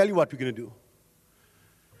 Tell you what we're going to do.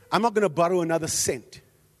 I'm not going to borrow another cent.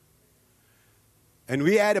 And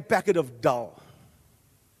we had a packet of dal.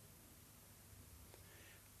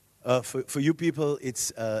 For you people,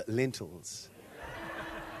 it's lentils.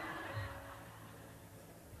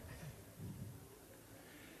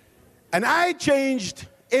 And I changed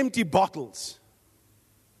empty bottles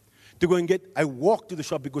to go and I walked to the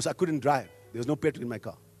shop because I couldn't drive. There was no petrol in my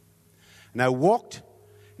car. And I walked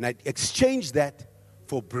and I exchanged that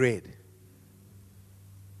for bread.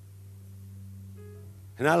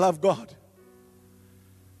 And I love God.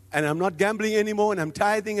 And I'm not gambling anymore, and I'm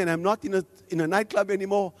tithing, and I'm not in a nightclub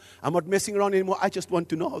anymore. I'm not messing around anymore. I just want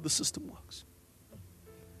to know how the system works.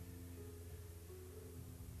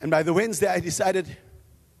 And by the Wednesday, I decided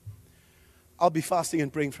I'll be fasting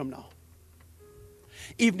and praying from now.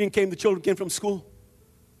 Evening came, the children came from school.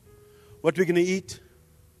 What we're going to eat?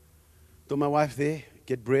 Told my wife there,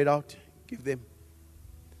 get bread out, give them.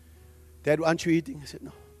 Dad, aren't you eating? I said,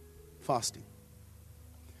 no, fasting.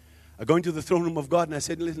 I go into the throne room of God and I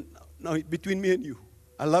said, listen, no, between me and you,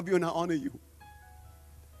 I love you and I honor you.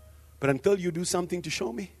 But until you do something to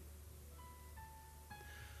show me,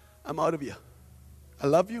 I'm out of here. I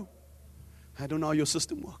love you. I don't know how your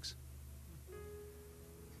system works.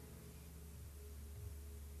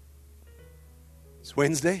 It's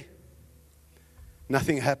Wednesday.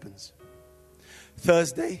 Nothing happens.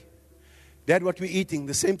 Thursday, Dad, what we eating?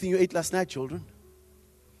 The same thing you ate last night, children.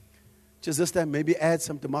 Just this time, maybe add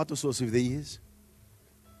some tomato sauce if there is.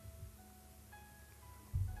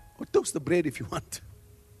 Or toast the bread if you want.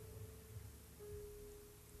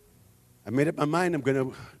 I made up my mind I'm going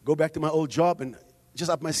to go back to my old job and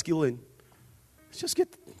just up my skill and just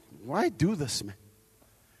why do this, man?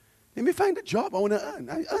 Let me find a job I want to earn.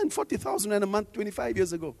 I earned $40,000 a month 25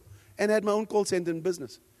 years ago and had my own call center and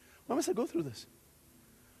business. Why must I go through this?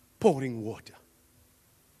 Pouring water.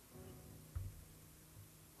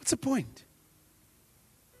 What's the point?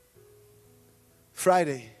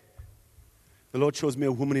 Friday, the Lord shows me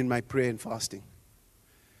a woman in my prayer and fasting.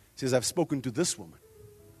 He says, I've spoken to this woman.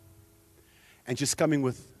 And she's coming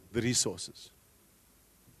with the resources.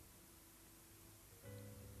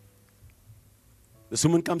 This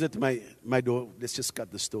woman comes at my door. Let's just cut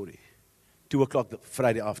the story. 2:00 the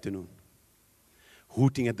Friday afternoon.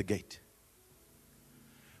 Hooting at the gate.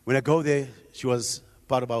 When I go there, she was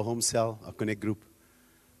part of our home cell, our Connect group.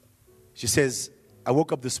 She says, I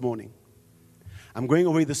woke up this morning. I'm going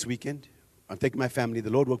away this weekend. I'm taking my family. The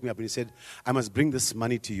Lord woke me up and He said, I must bring this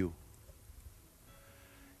money to you.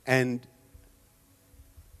 And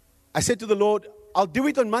I said to the Lord, I'll do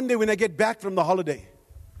it on Monday when I get back from the holiday.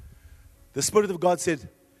 The Spirit of God said,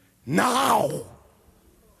 now!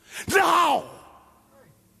 Now!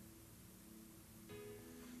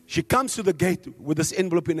 She comes to the gate with this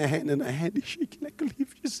envelope in her hand, and her hand is shaking like a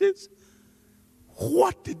leaf. She says,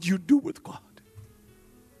 what did you do with God?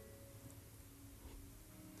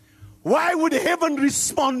 Why would heaven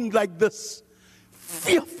respond like this?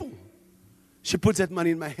 Fearful. She puts that money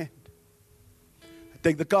in my hand. I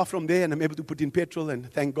take the car from there and I'm able to put in petrol,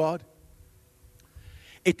 and thank God.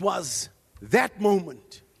 It was that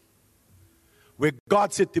moment where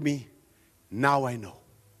God said to me, now I know.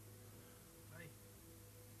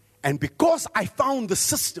 And because I found the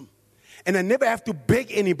system and I never have to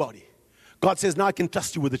beg anybody, God says, now I can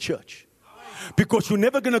trust you with the church. Because you're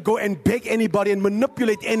never going to go and beg anybody and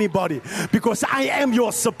manipulate anybody. Because I am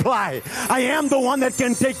your supply. I am the one that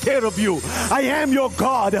can take care of you. I am your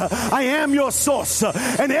God. I am your source.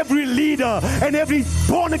 And every leader and every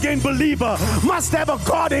born-again believer must have a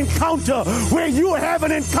God encounter where you have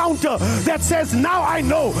an encounter that says, now I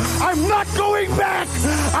know. I'm not going back.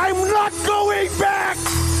 I'm not going back.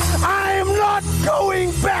 I'm not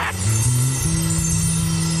going back.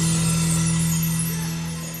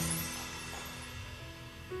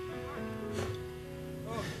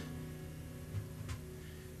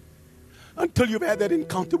 Until you've had that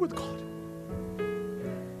encounter with God.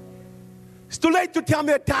 It's too late to tell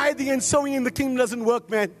me that tithing and sowing in the kingdom doesn't work,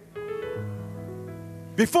 man.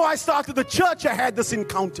 Before I started the church, I had this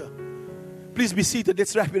encounter. Please be seated.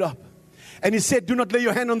 Let's wrap it up. And He said, do not lay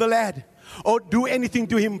your hand on the lad or do anything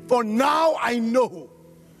to him. For now I know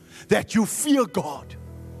that you fear God,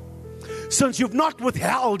 since you've not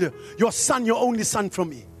withheld your son, your only son, from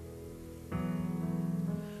me.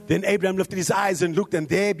 Then Abraham lifted his eyes and looked, and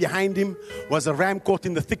there behind him was a ram caught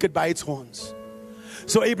in the thicket by its horns.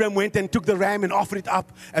 So Abraham went and took the ram and offered it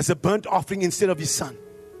up as a burnt offering instead of his son.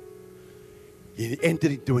 He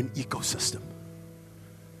entered into an ecosystem.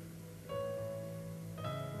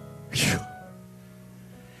 Phew.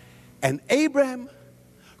 And Abraham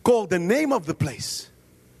called the name of the place,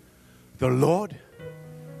 the Lord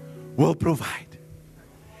will provide.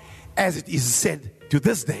 As it is said to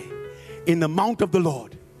this day, in the mount of the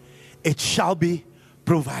Lord, it shall be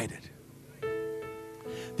provided.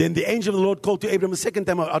 Then the angel of the Lord called to Abraham a second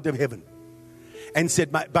time out of heaven and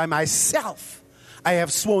said, by myself I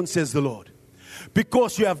have sworn, says the Lord,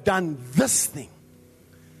 because you have done this thing.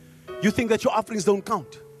 You think that your offerings don't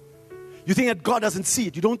count. You think that God doesn't see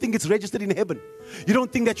it. You don't think it's registered in heaven. You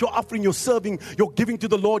don't think that your offering, your serving, your giving to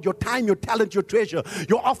the Lord, your time, your talent, your treasure,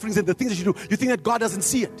 your offerings and the things that you do, you think that God doesn't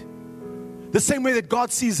see it. The same way that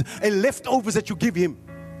God sees a leftovers that you give Him.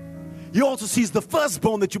 He also sees the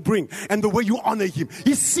firstborn that you bring and the way you honor Him.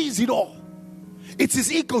 He sees it all. It's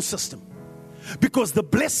His ecosystem. Because the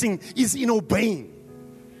blessing is in obeying.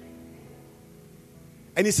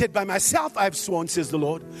 And He said, by myself I have sworn, says the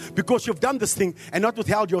Lord, because you've done this thing and not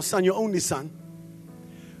withheld your son, your only son.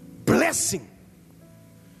 Blessing.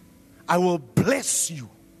 I will bless you.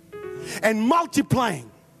 And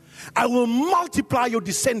multiplying. I will multiply your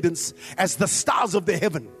descendants as the stars of the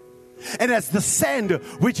heaven and as the sand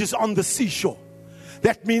which is on the seashore.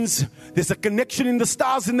 That means there's a connection in the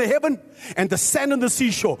stars in the heaven and the sand on the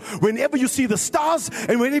seashore. Whenever you see the stars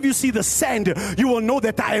and whenever you see the sand, you will know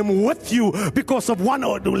that I am with you because of one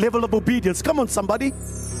level of obedience. Come on, somebody.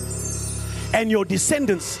 And your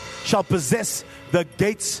descendants shall possess the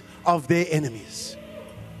gates of their enemies.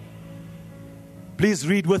 Please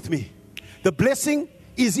read with me. The blessing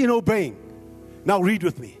is in obeying. Now read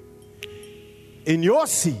with me. In your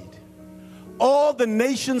seed, all the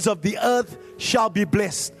nations of the earth shall be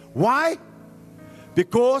blessed. Why?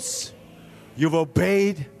 Because you've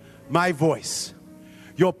obeyed my voice.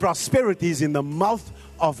 Your prosperity is in the mouth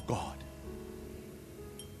of God.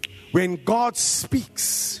 When God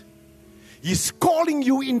speaks, He's calling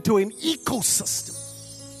you into an ecosystem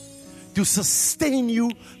to sustain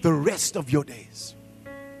you the rest of your days.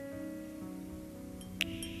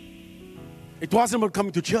 It wasn't about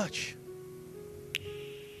coming to church.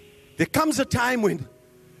 There comes a time when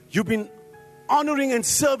you've been honoring and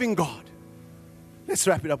serving God. Let's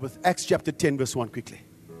wrap it up with Acts chapter 10 verse 1 quickly.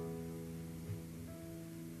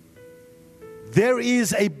 There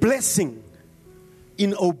is a blessing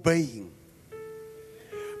in obeying.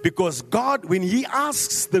 Because God, when He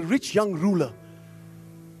asks the rich young ruler,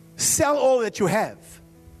 sell all that you have,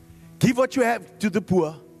 give what you have to the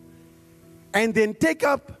poor, and then take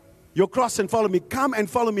up your cross and follow me. Come and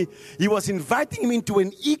follow me. He was inviting him into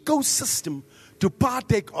an ecosystem to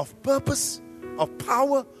partake of purpose, of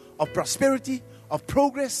power, of prosperity, of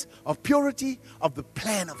progress, of purity, of the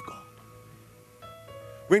plan of God.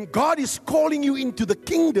 When God is calling you into the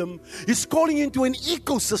kingdom, He's calling you into an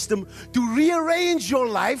ecosystem to rearrange your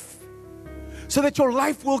life so that your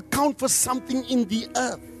life will count for something in the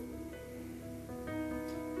earth.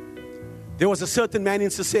 There was a certain man in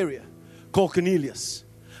Caesarea called Cornelius,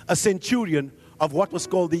 a centurion of what was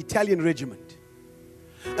called the Italian regiment,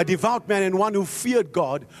 a devout man and one who feared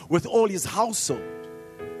God with all his household,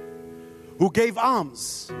 who gave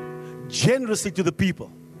alms generously to the people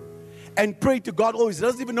and prayed to God always. He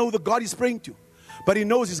doesn't even know the God he's praying to, but he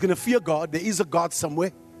knows he's going to fear God. There is a God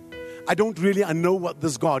somewhere. I don't really know what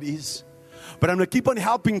this God is, but I'm going to keep on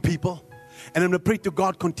helping people, and I'm going to pray to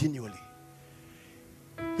God continually.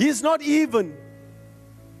 He's not even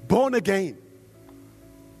born again.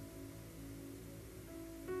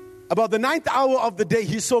 About the 9th hour of the day,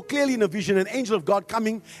 he saw clearly in a vision an angel of God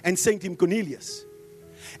coming and saying to him, Cornelius.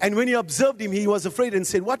 And when he observed him, he was afraid and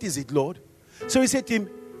said, what is it, Lord? So he said to him,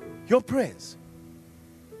 your prayers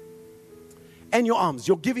and your alms,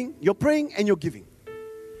 your giving, your praying and your giving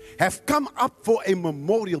have come up for a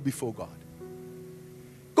memorial before God.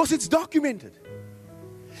 Because it's documented.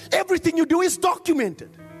 Everything you do is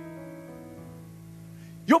documented.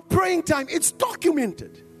 Your praying time, it's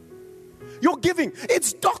documented. Your giving,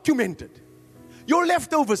 it's documented. Your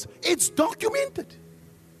leftovers, it's documented.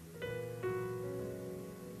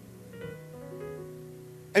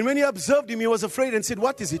 And when he observed him, he was afraid and said,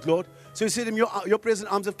 what is it, Lord? So he said to him, your prayers and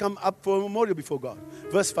alms have come up for a memorial before God.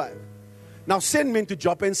 Verse 5. Now send men to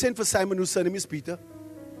Joppa and send for Simon, whose surname is Peter.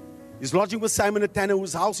 He's lodging with Simon a tanner,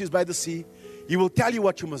 whose house is by the sea. He will tell you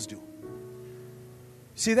what you must do.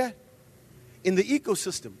 See that? In the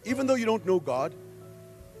ecosystem, even though you don't know God,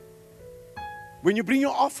 when you bring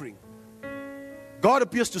your offering, God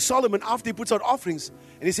appears to Solomon after he puts out offerings,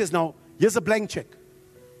 and he says, now, here's a blank check.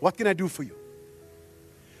 What can I do for you?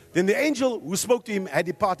 Then the angel who spoke to him had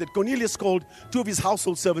departed. Cornelius called 2 of his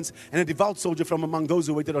household servants and a devout soldier from among those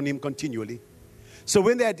who waited on him continually. So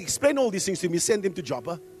when they had explained all these things to him, he sent them to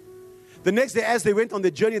Joppa. The next day, as they went on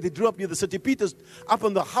their journey, they drew up near the city. Peter's up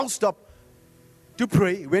on the housetop to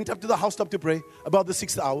pray. He went up to the housetop to pray about the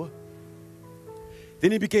 6th hour.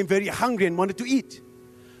 Then he became very hungry and wanted to eat.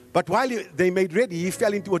 But while they made ready, he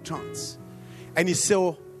fell into a trance. And he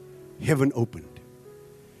saw heaven opened.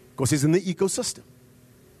 Because he's in the ecosystem.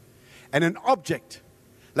 And an object,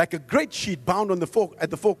 like a great sheet bound on at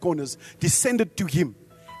the four corners, descended to him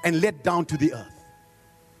and led down to the earth.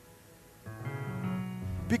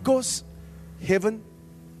 Because heaven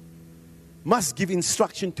must give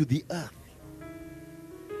instruction to the earth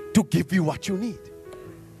to give you what you need.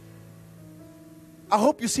 I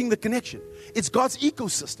hope you're seeing the connection. It's God's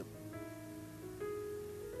ecosystem.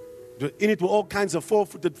 In it were all kinds of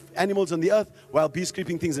 4-footed animals on the earth, wild beasts,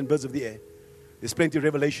 creeping things, and birds of the air. There's plenty of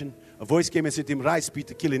revelation. A voice came and said to him, rise,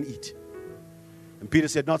 Peter, kill and eat. And Peter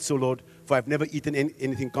said, not so, Lord, for I've never eaten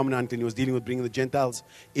anything common until he was dealing with bringing the Gentiles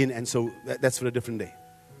in, and so that's for a different day.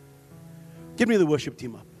 Give me the worship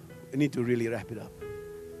team up. I need to really wrap it up.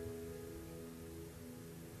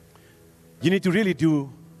 You need to really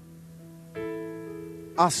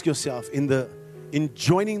ask yourself in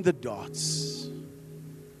joining the dots,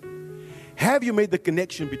 have you made the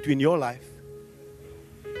connection between your life,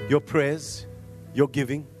 your prayers, your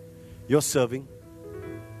giving, your serving,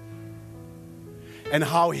 and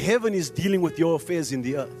how heaven is dealing with your affairs in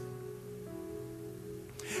the earth?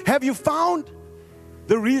 Have you found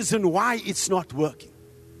the reason why it's not working?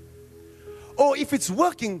 Or if it's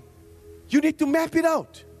working, you need to map it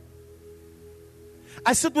out.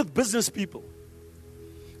 I sit with business people.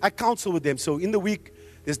 I counsel with them. So in the week,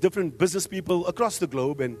 there's different business people across the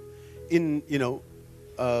globe, and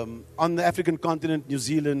on the African continent, New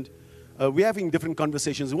Zealand, we're having different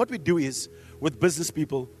conversations. And what we do is, with business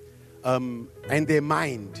people and their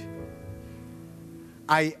mind,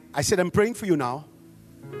 I said, I'm praying for you now,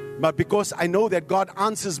 but because I know that God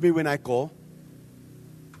answers me when I call,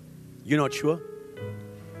 you're not sure?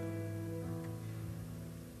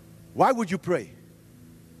 Why would you pray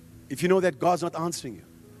if you know that God's not answering you?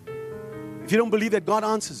 If you don't believe that God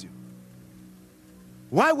answers you,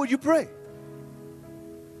 why would you pray?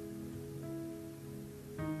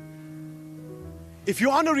 If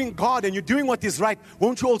you're honoring God and you're doing what is right,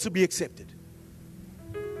 won't you also be accepted?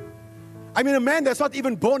 I mean, a man that's not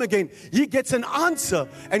even born again, he gets an answer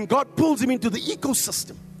and God pulls him into the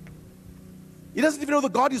ecosystem. He doesn't even know the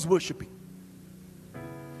God he's worshiping.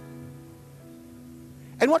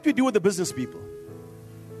 And what we do with the business people,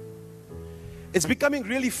 it's becoming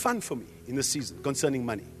really fun for me in this season concerning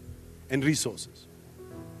money and resources.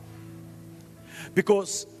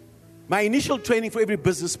 Because my initial training for every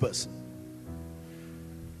business person,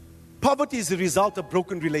 poverty is the result of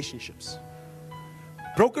broken relationships.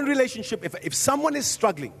 Broken relationship, if someone is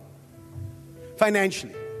struggling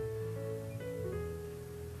financially,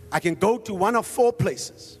 I can go to one of 4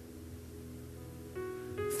 places.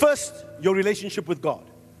 First, your relationship with God.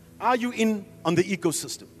 Are you in on the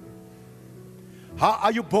ecosystem? How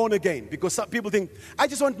are you born again? Because some people think, I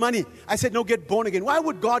just want money. I said, no, get born again. Why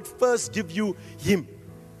would God first give you Him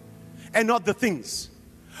and not the things?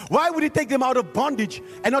 Why would He take them out of bondage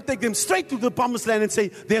and not take them straight to the promised land and say,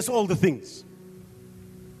 there's all the things?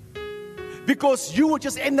 Because you would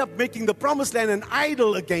just end up making the promised land an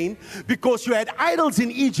idol again. Because you had idols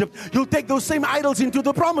in Egypt, you'll take those same idols into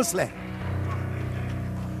the promised land.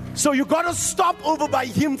 So you got to stop over by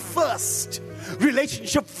Him first.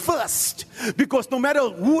 Relationship first. Because no matter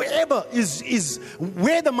whoever is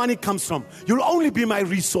where the money comes from, you'll only be my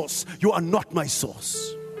resource. You are not my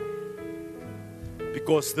source.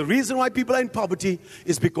 Because the reason why people are in poverty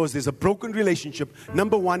is because there's a broken relationship.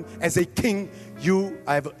 Number one, as a king, you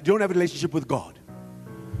don't have a relationship with God.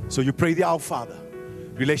 So you pray the Our Father.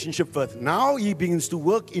 Relationship first. Now He begins to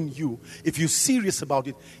work in you if you're serious about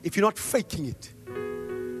it, if you're not faking it.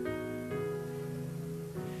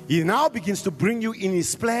 He now begins to bring you in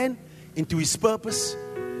His plan, into His purpose,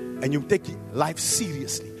 and you take life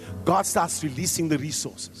seriously. God starts releasing the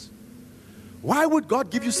resources. Why would God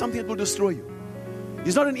give you something that will destroy you?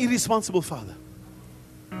 He's not an irresponsible Father.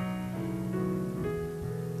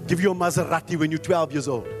 Give you a Maserati when you're 12 years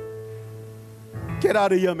old. Get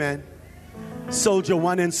out of here, man. Soldier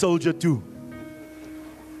 1 and Soldier 2.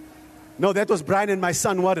 No, that was Brian and my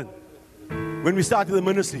son Warren. When we started the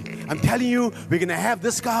ministry, I'm telling you, we're going to have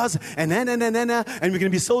this cars and we're going to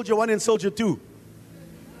be Soldier 1 and Soldier 2.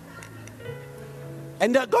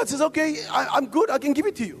 And God says, okay, I'm good, I can give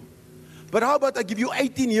it to you. But how about I give you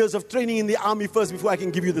 18 years of training in the army first before I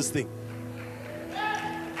can give you this thing?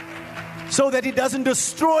 So that it doesn't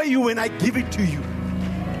destroy you when I give it to you.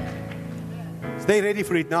 Stay ready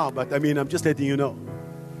for it now, but I'm just letting you know.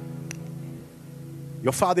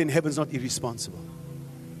 Your Father in heaven is not irresponsible.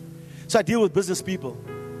 So I deal with business people.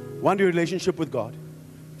 1, your relationship with God.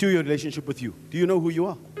 2, your relationship with you. Do you know who you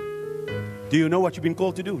are? Do you know what you've been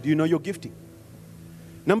called to do? Do you know your gifting?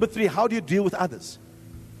 Number 3, how do you deal with others?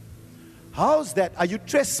 How's that? Are you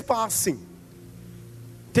trespassing?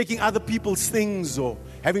 Taking other people's things, or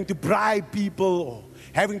having to bribe people, or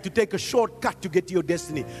having to take a shortcut to get to your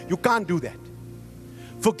destiny? You can't do that.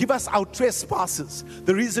 Forgive us our trespasses.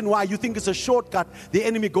 The reason why you think it's a shortcut, the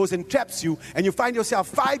enemy goes and traps you, and you find yourself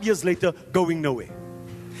 5 years later going nowhere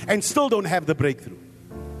and still don't have the breakthrough.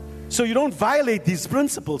 So you don't violate these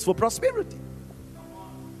principles for prosperity.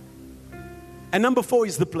 And number 4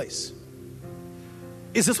 is the place.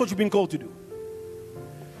 Is this what you've been called to do?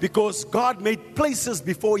 Because God made places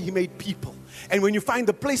before He made people. And when you find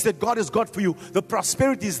the place that God has got for you, the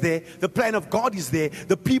prosperity is there, the plan of God is there,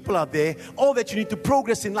 the people are there, all that you need to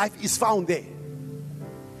progress in life is found there.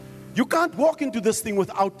 You can't walk into this thing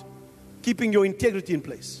without keeping your integrity in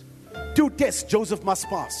place. 2 tests Joseph must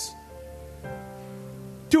pass.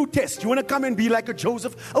 2 tests. You want to come and be like a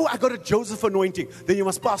Joseph? Oh, I got a Joseph anointing. Then you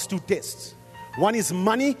must pass 2 tests. 1 is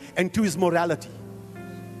money and 2 is morality.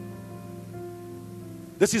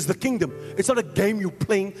 This is the kingdom. It's not a game you're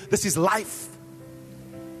playing. This is life.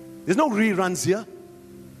 There's no reruns here.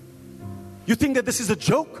 You think that this is a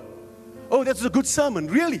joke? Oh, that's a good sermon.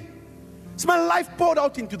 Really? It's my life poured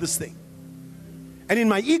out into this thing. And in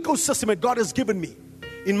my ecosystem that God has given me,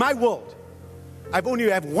 in my world, I only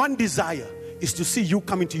have one desire, is to see you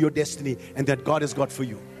come into your destiny and that God has got for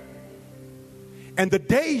you. And the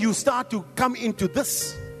day you start to come into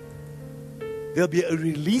this, there'll be a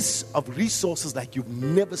release of resources like you've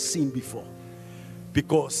never seen before.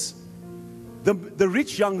 Because the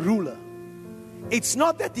rich young ruler, it's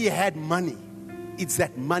not that he had money, it's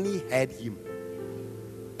that money had him.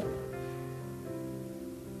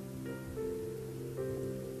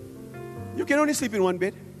 You can only sleep in one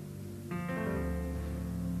bed.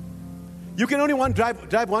 You can only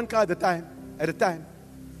drive one car at a time.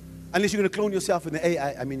 Unless you're going to clone yourself in the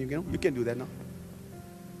AI. You can do that now.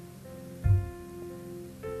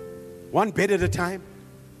 One bed at a time.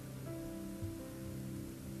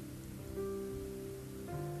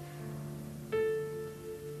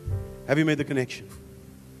 Have you made the connection?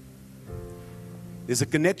 There's a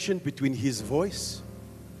connection between His voice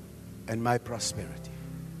and my prosperity.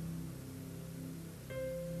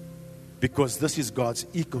 Because this is God's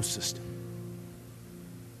ecosystem.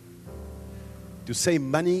 To say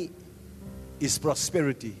money is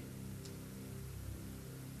prosperity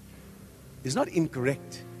is not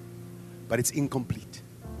incorrect. but it's incomplete.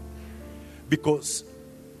 Because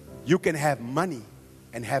you can have money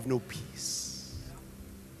and have no peace.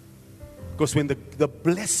 Because when the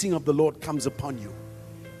blessing of the Lord comes upon you,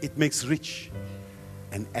 it makes rich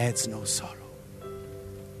and adds no sorrow.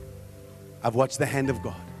 I've watched the hand of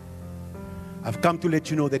God. I've come to let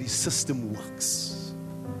you know that His system works.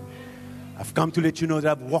 I've come to let you know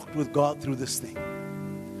that I've walked with God through this thing.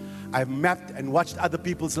 I've mapped and watched other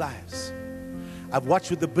people's lives. I've watched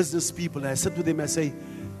with the business people, and I sit with them and I say,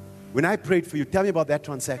 when I prayed for you, tell me about that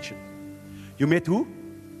transaction. You met who?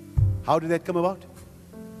 How did that come about?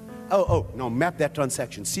 No, map that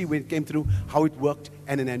transaction. See where it came through, how it worked,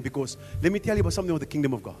 and. Because let me tell you about something about the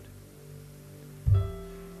kingdom of God.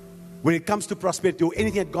 When it comes to prosperity or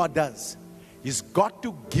anything that God does, He's got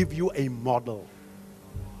to give you a model.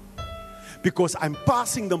 Because I'm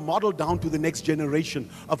passing the model down to the next generation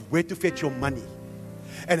of where to fetch your money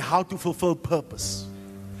and how to fulfill purpose.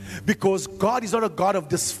 Because God is not a God of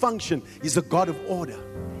dysfunction, He's a God of order.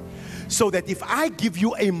 So that if I give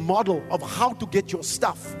you a model of how to get your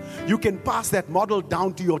stuff, you can pass that model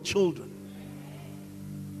down to your children.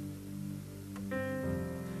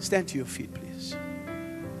 Stand to your feet, please.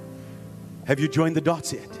 Have you joined the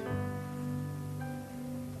dots yet?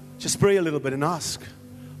 Just pray a little bit and ask,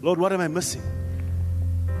 Lord, what am I missing?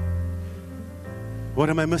 What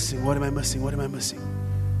am I missing? What am I missing? What am I missing?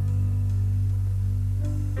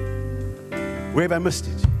 Where have I missed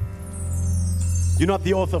it? You're not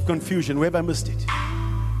the author of confusion. Where have I missed it?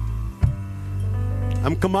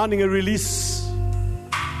 I'm commanding a release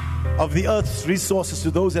of the earth's resources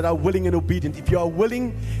to those that are willing and obedient. If you are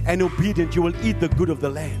willing and obedient, you will eat the good of the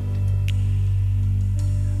land.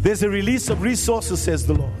 There's a release of resources, says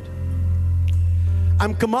the Lord.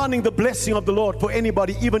 I'm commanding the blessing of the Lord for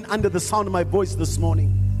anybody, even under the sound of my voice this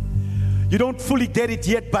morning. You don't fully get it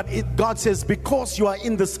yet, but God says, because you are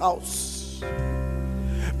in this house,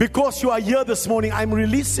 because you are here this morning, I'm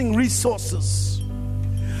releasing resources.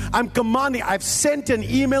 I'm commanding, I've sent an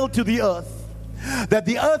email to the earth that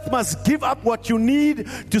the earth must give up what you need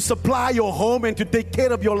to supply your home and to take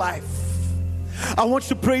care of your life. I want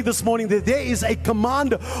you to pray this morning that there is a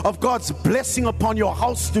command of God's blessing upon your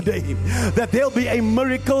house today, that there'll be a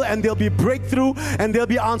miracle and there'll be breakthrough and there'll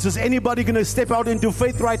be answers. Anybody going to step out into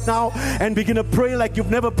faith right now and begin to pray like you've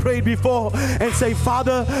never prayed before and say,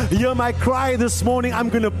 Father, hear my cry this morning. I'm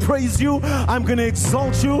going to praise you, I'm going to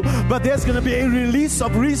exalt you, but there's going to be a release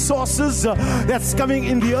of resources that's coming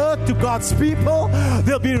in the earth to God's people.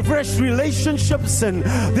 There'll be fresh relationships and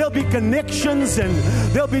there'll be connections and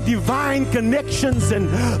there'll be divine connections. And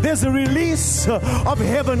there's a release of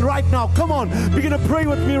heaven right now. Come on, begin to pray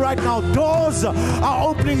with me right now. Doors are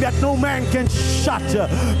opening that no man can shut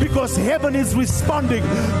because heaven is responding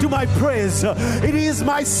to my prayers. It is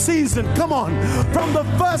my season. Come on, from the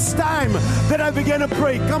first time that I began to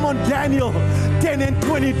pray. Come on, Daniel 10 and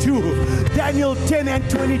 22. Daniel 10 and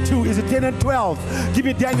 22. Is it 10 and 12? Give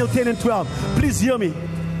me Daniel 10 and 12. Please hear me.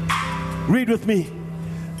 Read with me.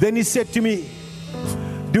 Then he said to me,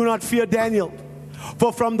 do not fear, Daniel,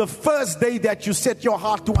 for from the first day that you set your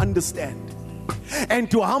heart to understand and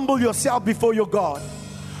to humble yourself before your God,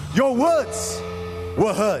 your words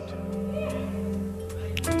were heard.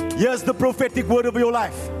 Here's the prophetic word of your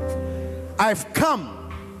life. I've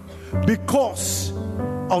come because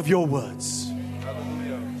of your words.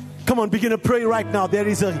 Come on, begin to pray right now.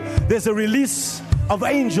 There's a release of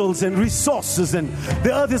angels and resources, and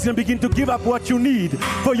the earth is going to begin to give up what you need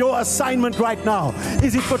for your assignment right now.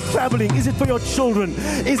 Is it for traveling? Is it for your children?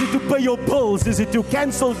 Is it to pay your bills? Is it to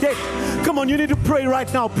cancel debt? Come on, you need to pray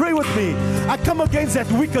right now. Pray with me. I come against that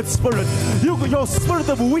wicked spirit, your spirit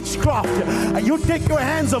of witchcraft. You take your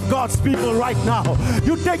hands of God's people right now.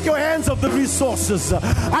 You take your hands of the resources.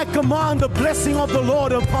 I command the blessing of the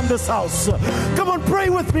Lord upon this house. Come on, pray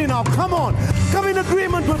with me now. Come on, come in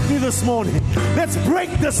agreement with me this morning. Let's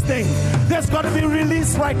break this thing. There's got to be a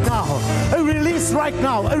release right now. A release right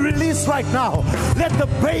now. A release right now. Let the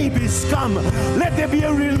babies come. Let there be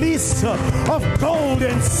a release of gold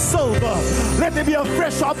and silver. Let there be a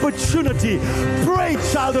fresh opportunity. Pray,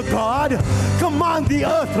 child of God. Command the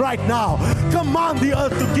earth right now. Command the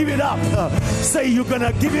earth to give it up. Say you're going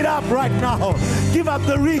to give it up right now. Give up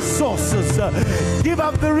the resources. Give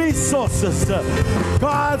up the resources.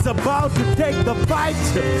 God's about to take the bite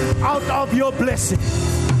out of your blessing.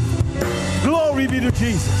 Glory be to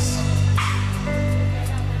Jesus.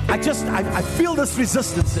 I feel this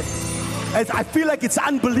resistance. I feel like it's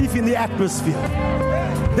unbelief in the atmosphere.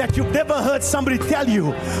 That you've never heard somebody tell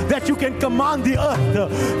you that you can command the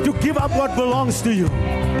earth to give up what belongs to you.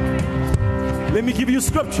 Let me give you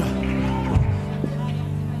scripture.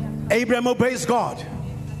 Abraham obeys God.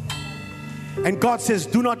 And God says,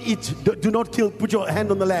 do not eat, do not kill, put your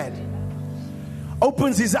hand on the lad.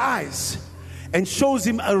 Opens his eyes and shows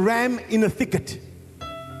him a ram in a thicket.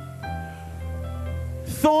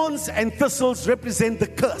 Thorns and thistles represent the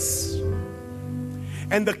curse.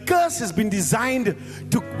 And the curse has been designed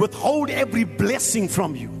to withhold every blessing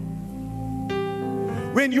from you.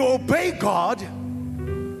 When you obey God,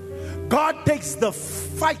 God takes the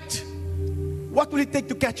fight. What will it take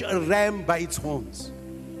to catch a ram by its horns?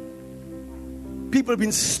 People have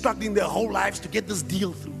been struggling their whole lives to get this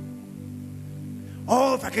deal through.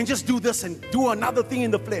 Oh, if I can just do this and do another thing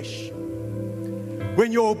in the flesh.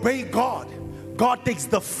 When you obey God, God takes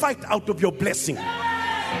the fight out of your blessing.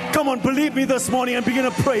 Come on, believe me this morning and begin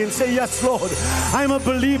to pray and say, yes, Lord, I'm a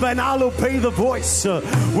believer and I'll obey the voice.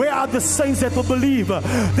 Where are the saints that will believe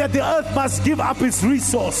that the earth must give up its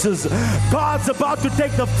resources? God's about to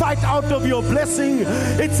take the fight out of your blessing.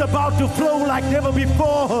 It's about to flow like never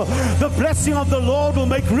before. The blessing of the Lord will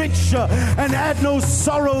make rich and add no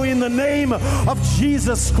sorrow in the name of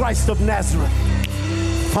Jesus Christ of Nazareth.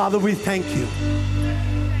 Father, we thank you.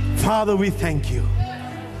 Father, we thank you.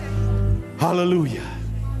 Hallelujah.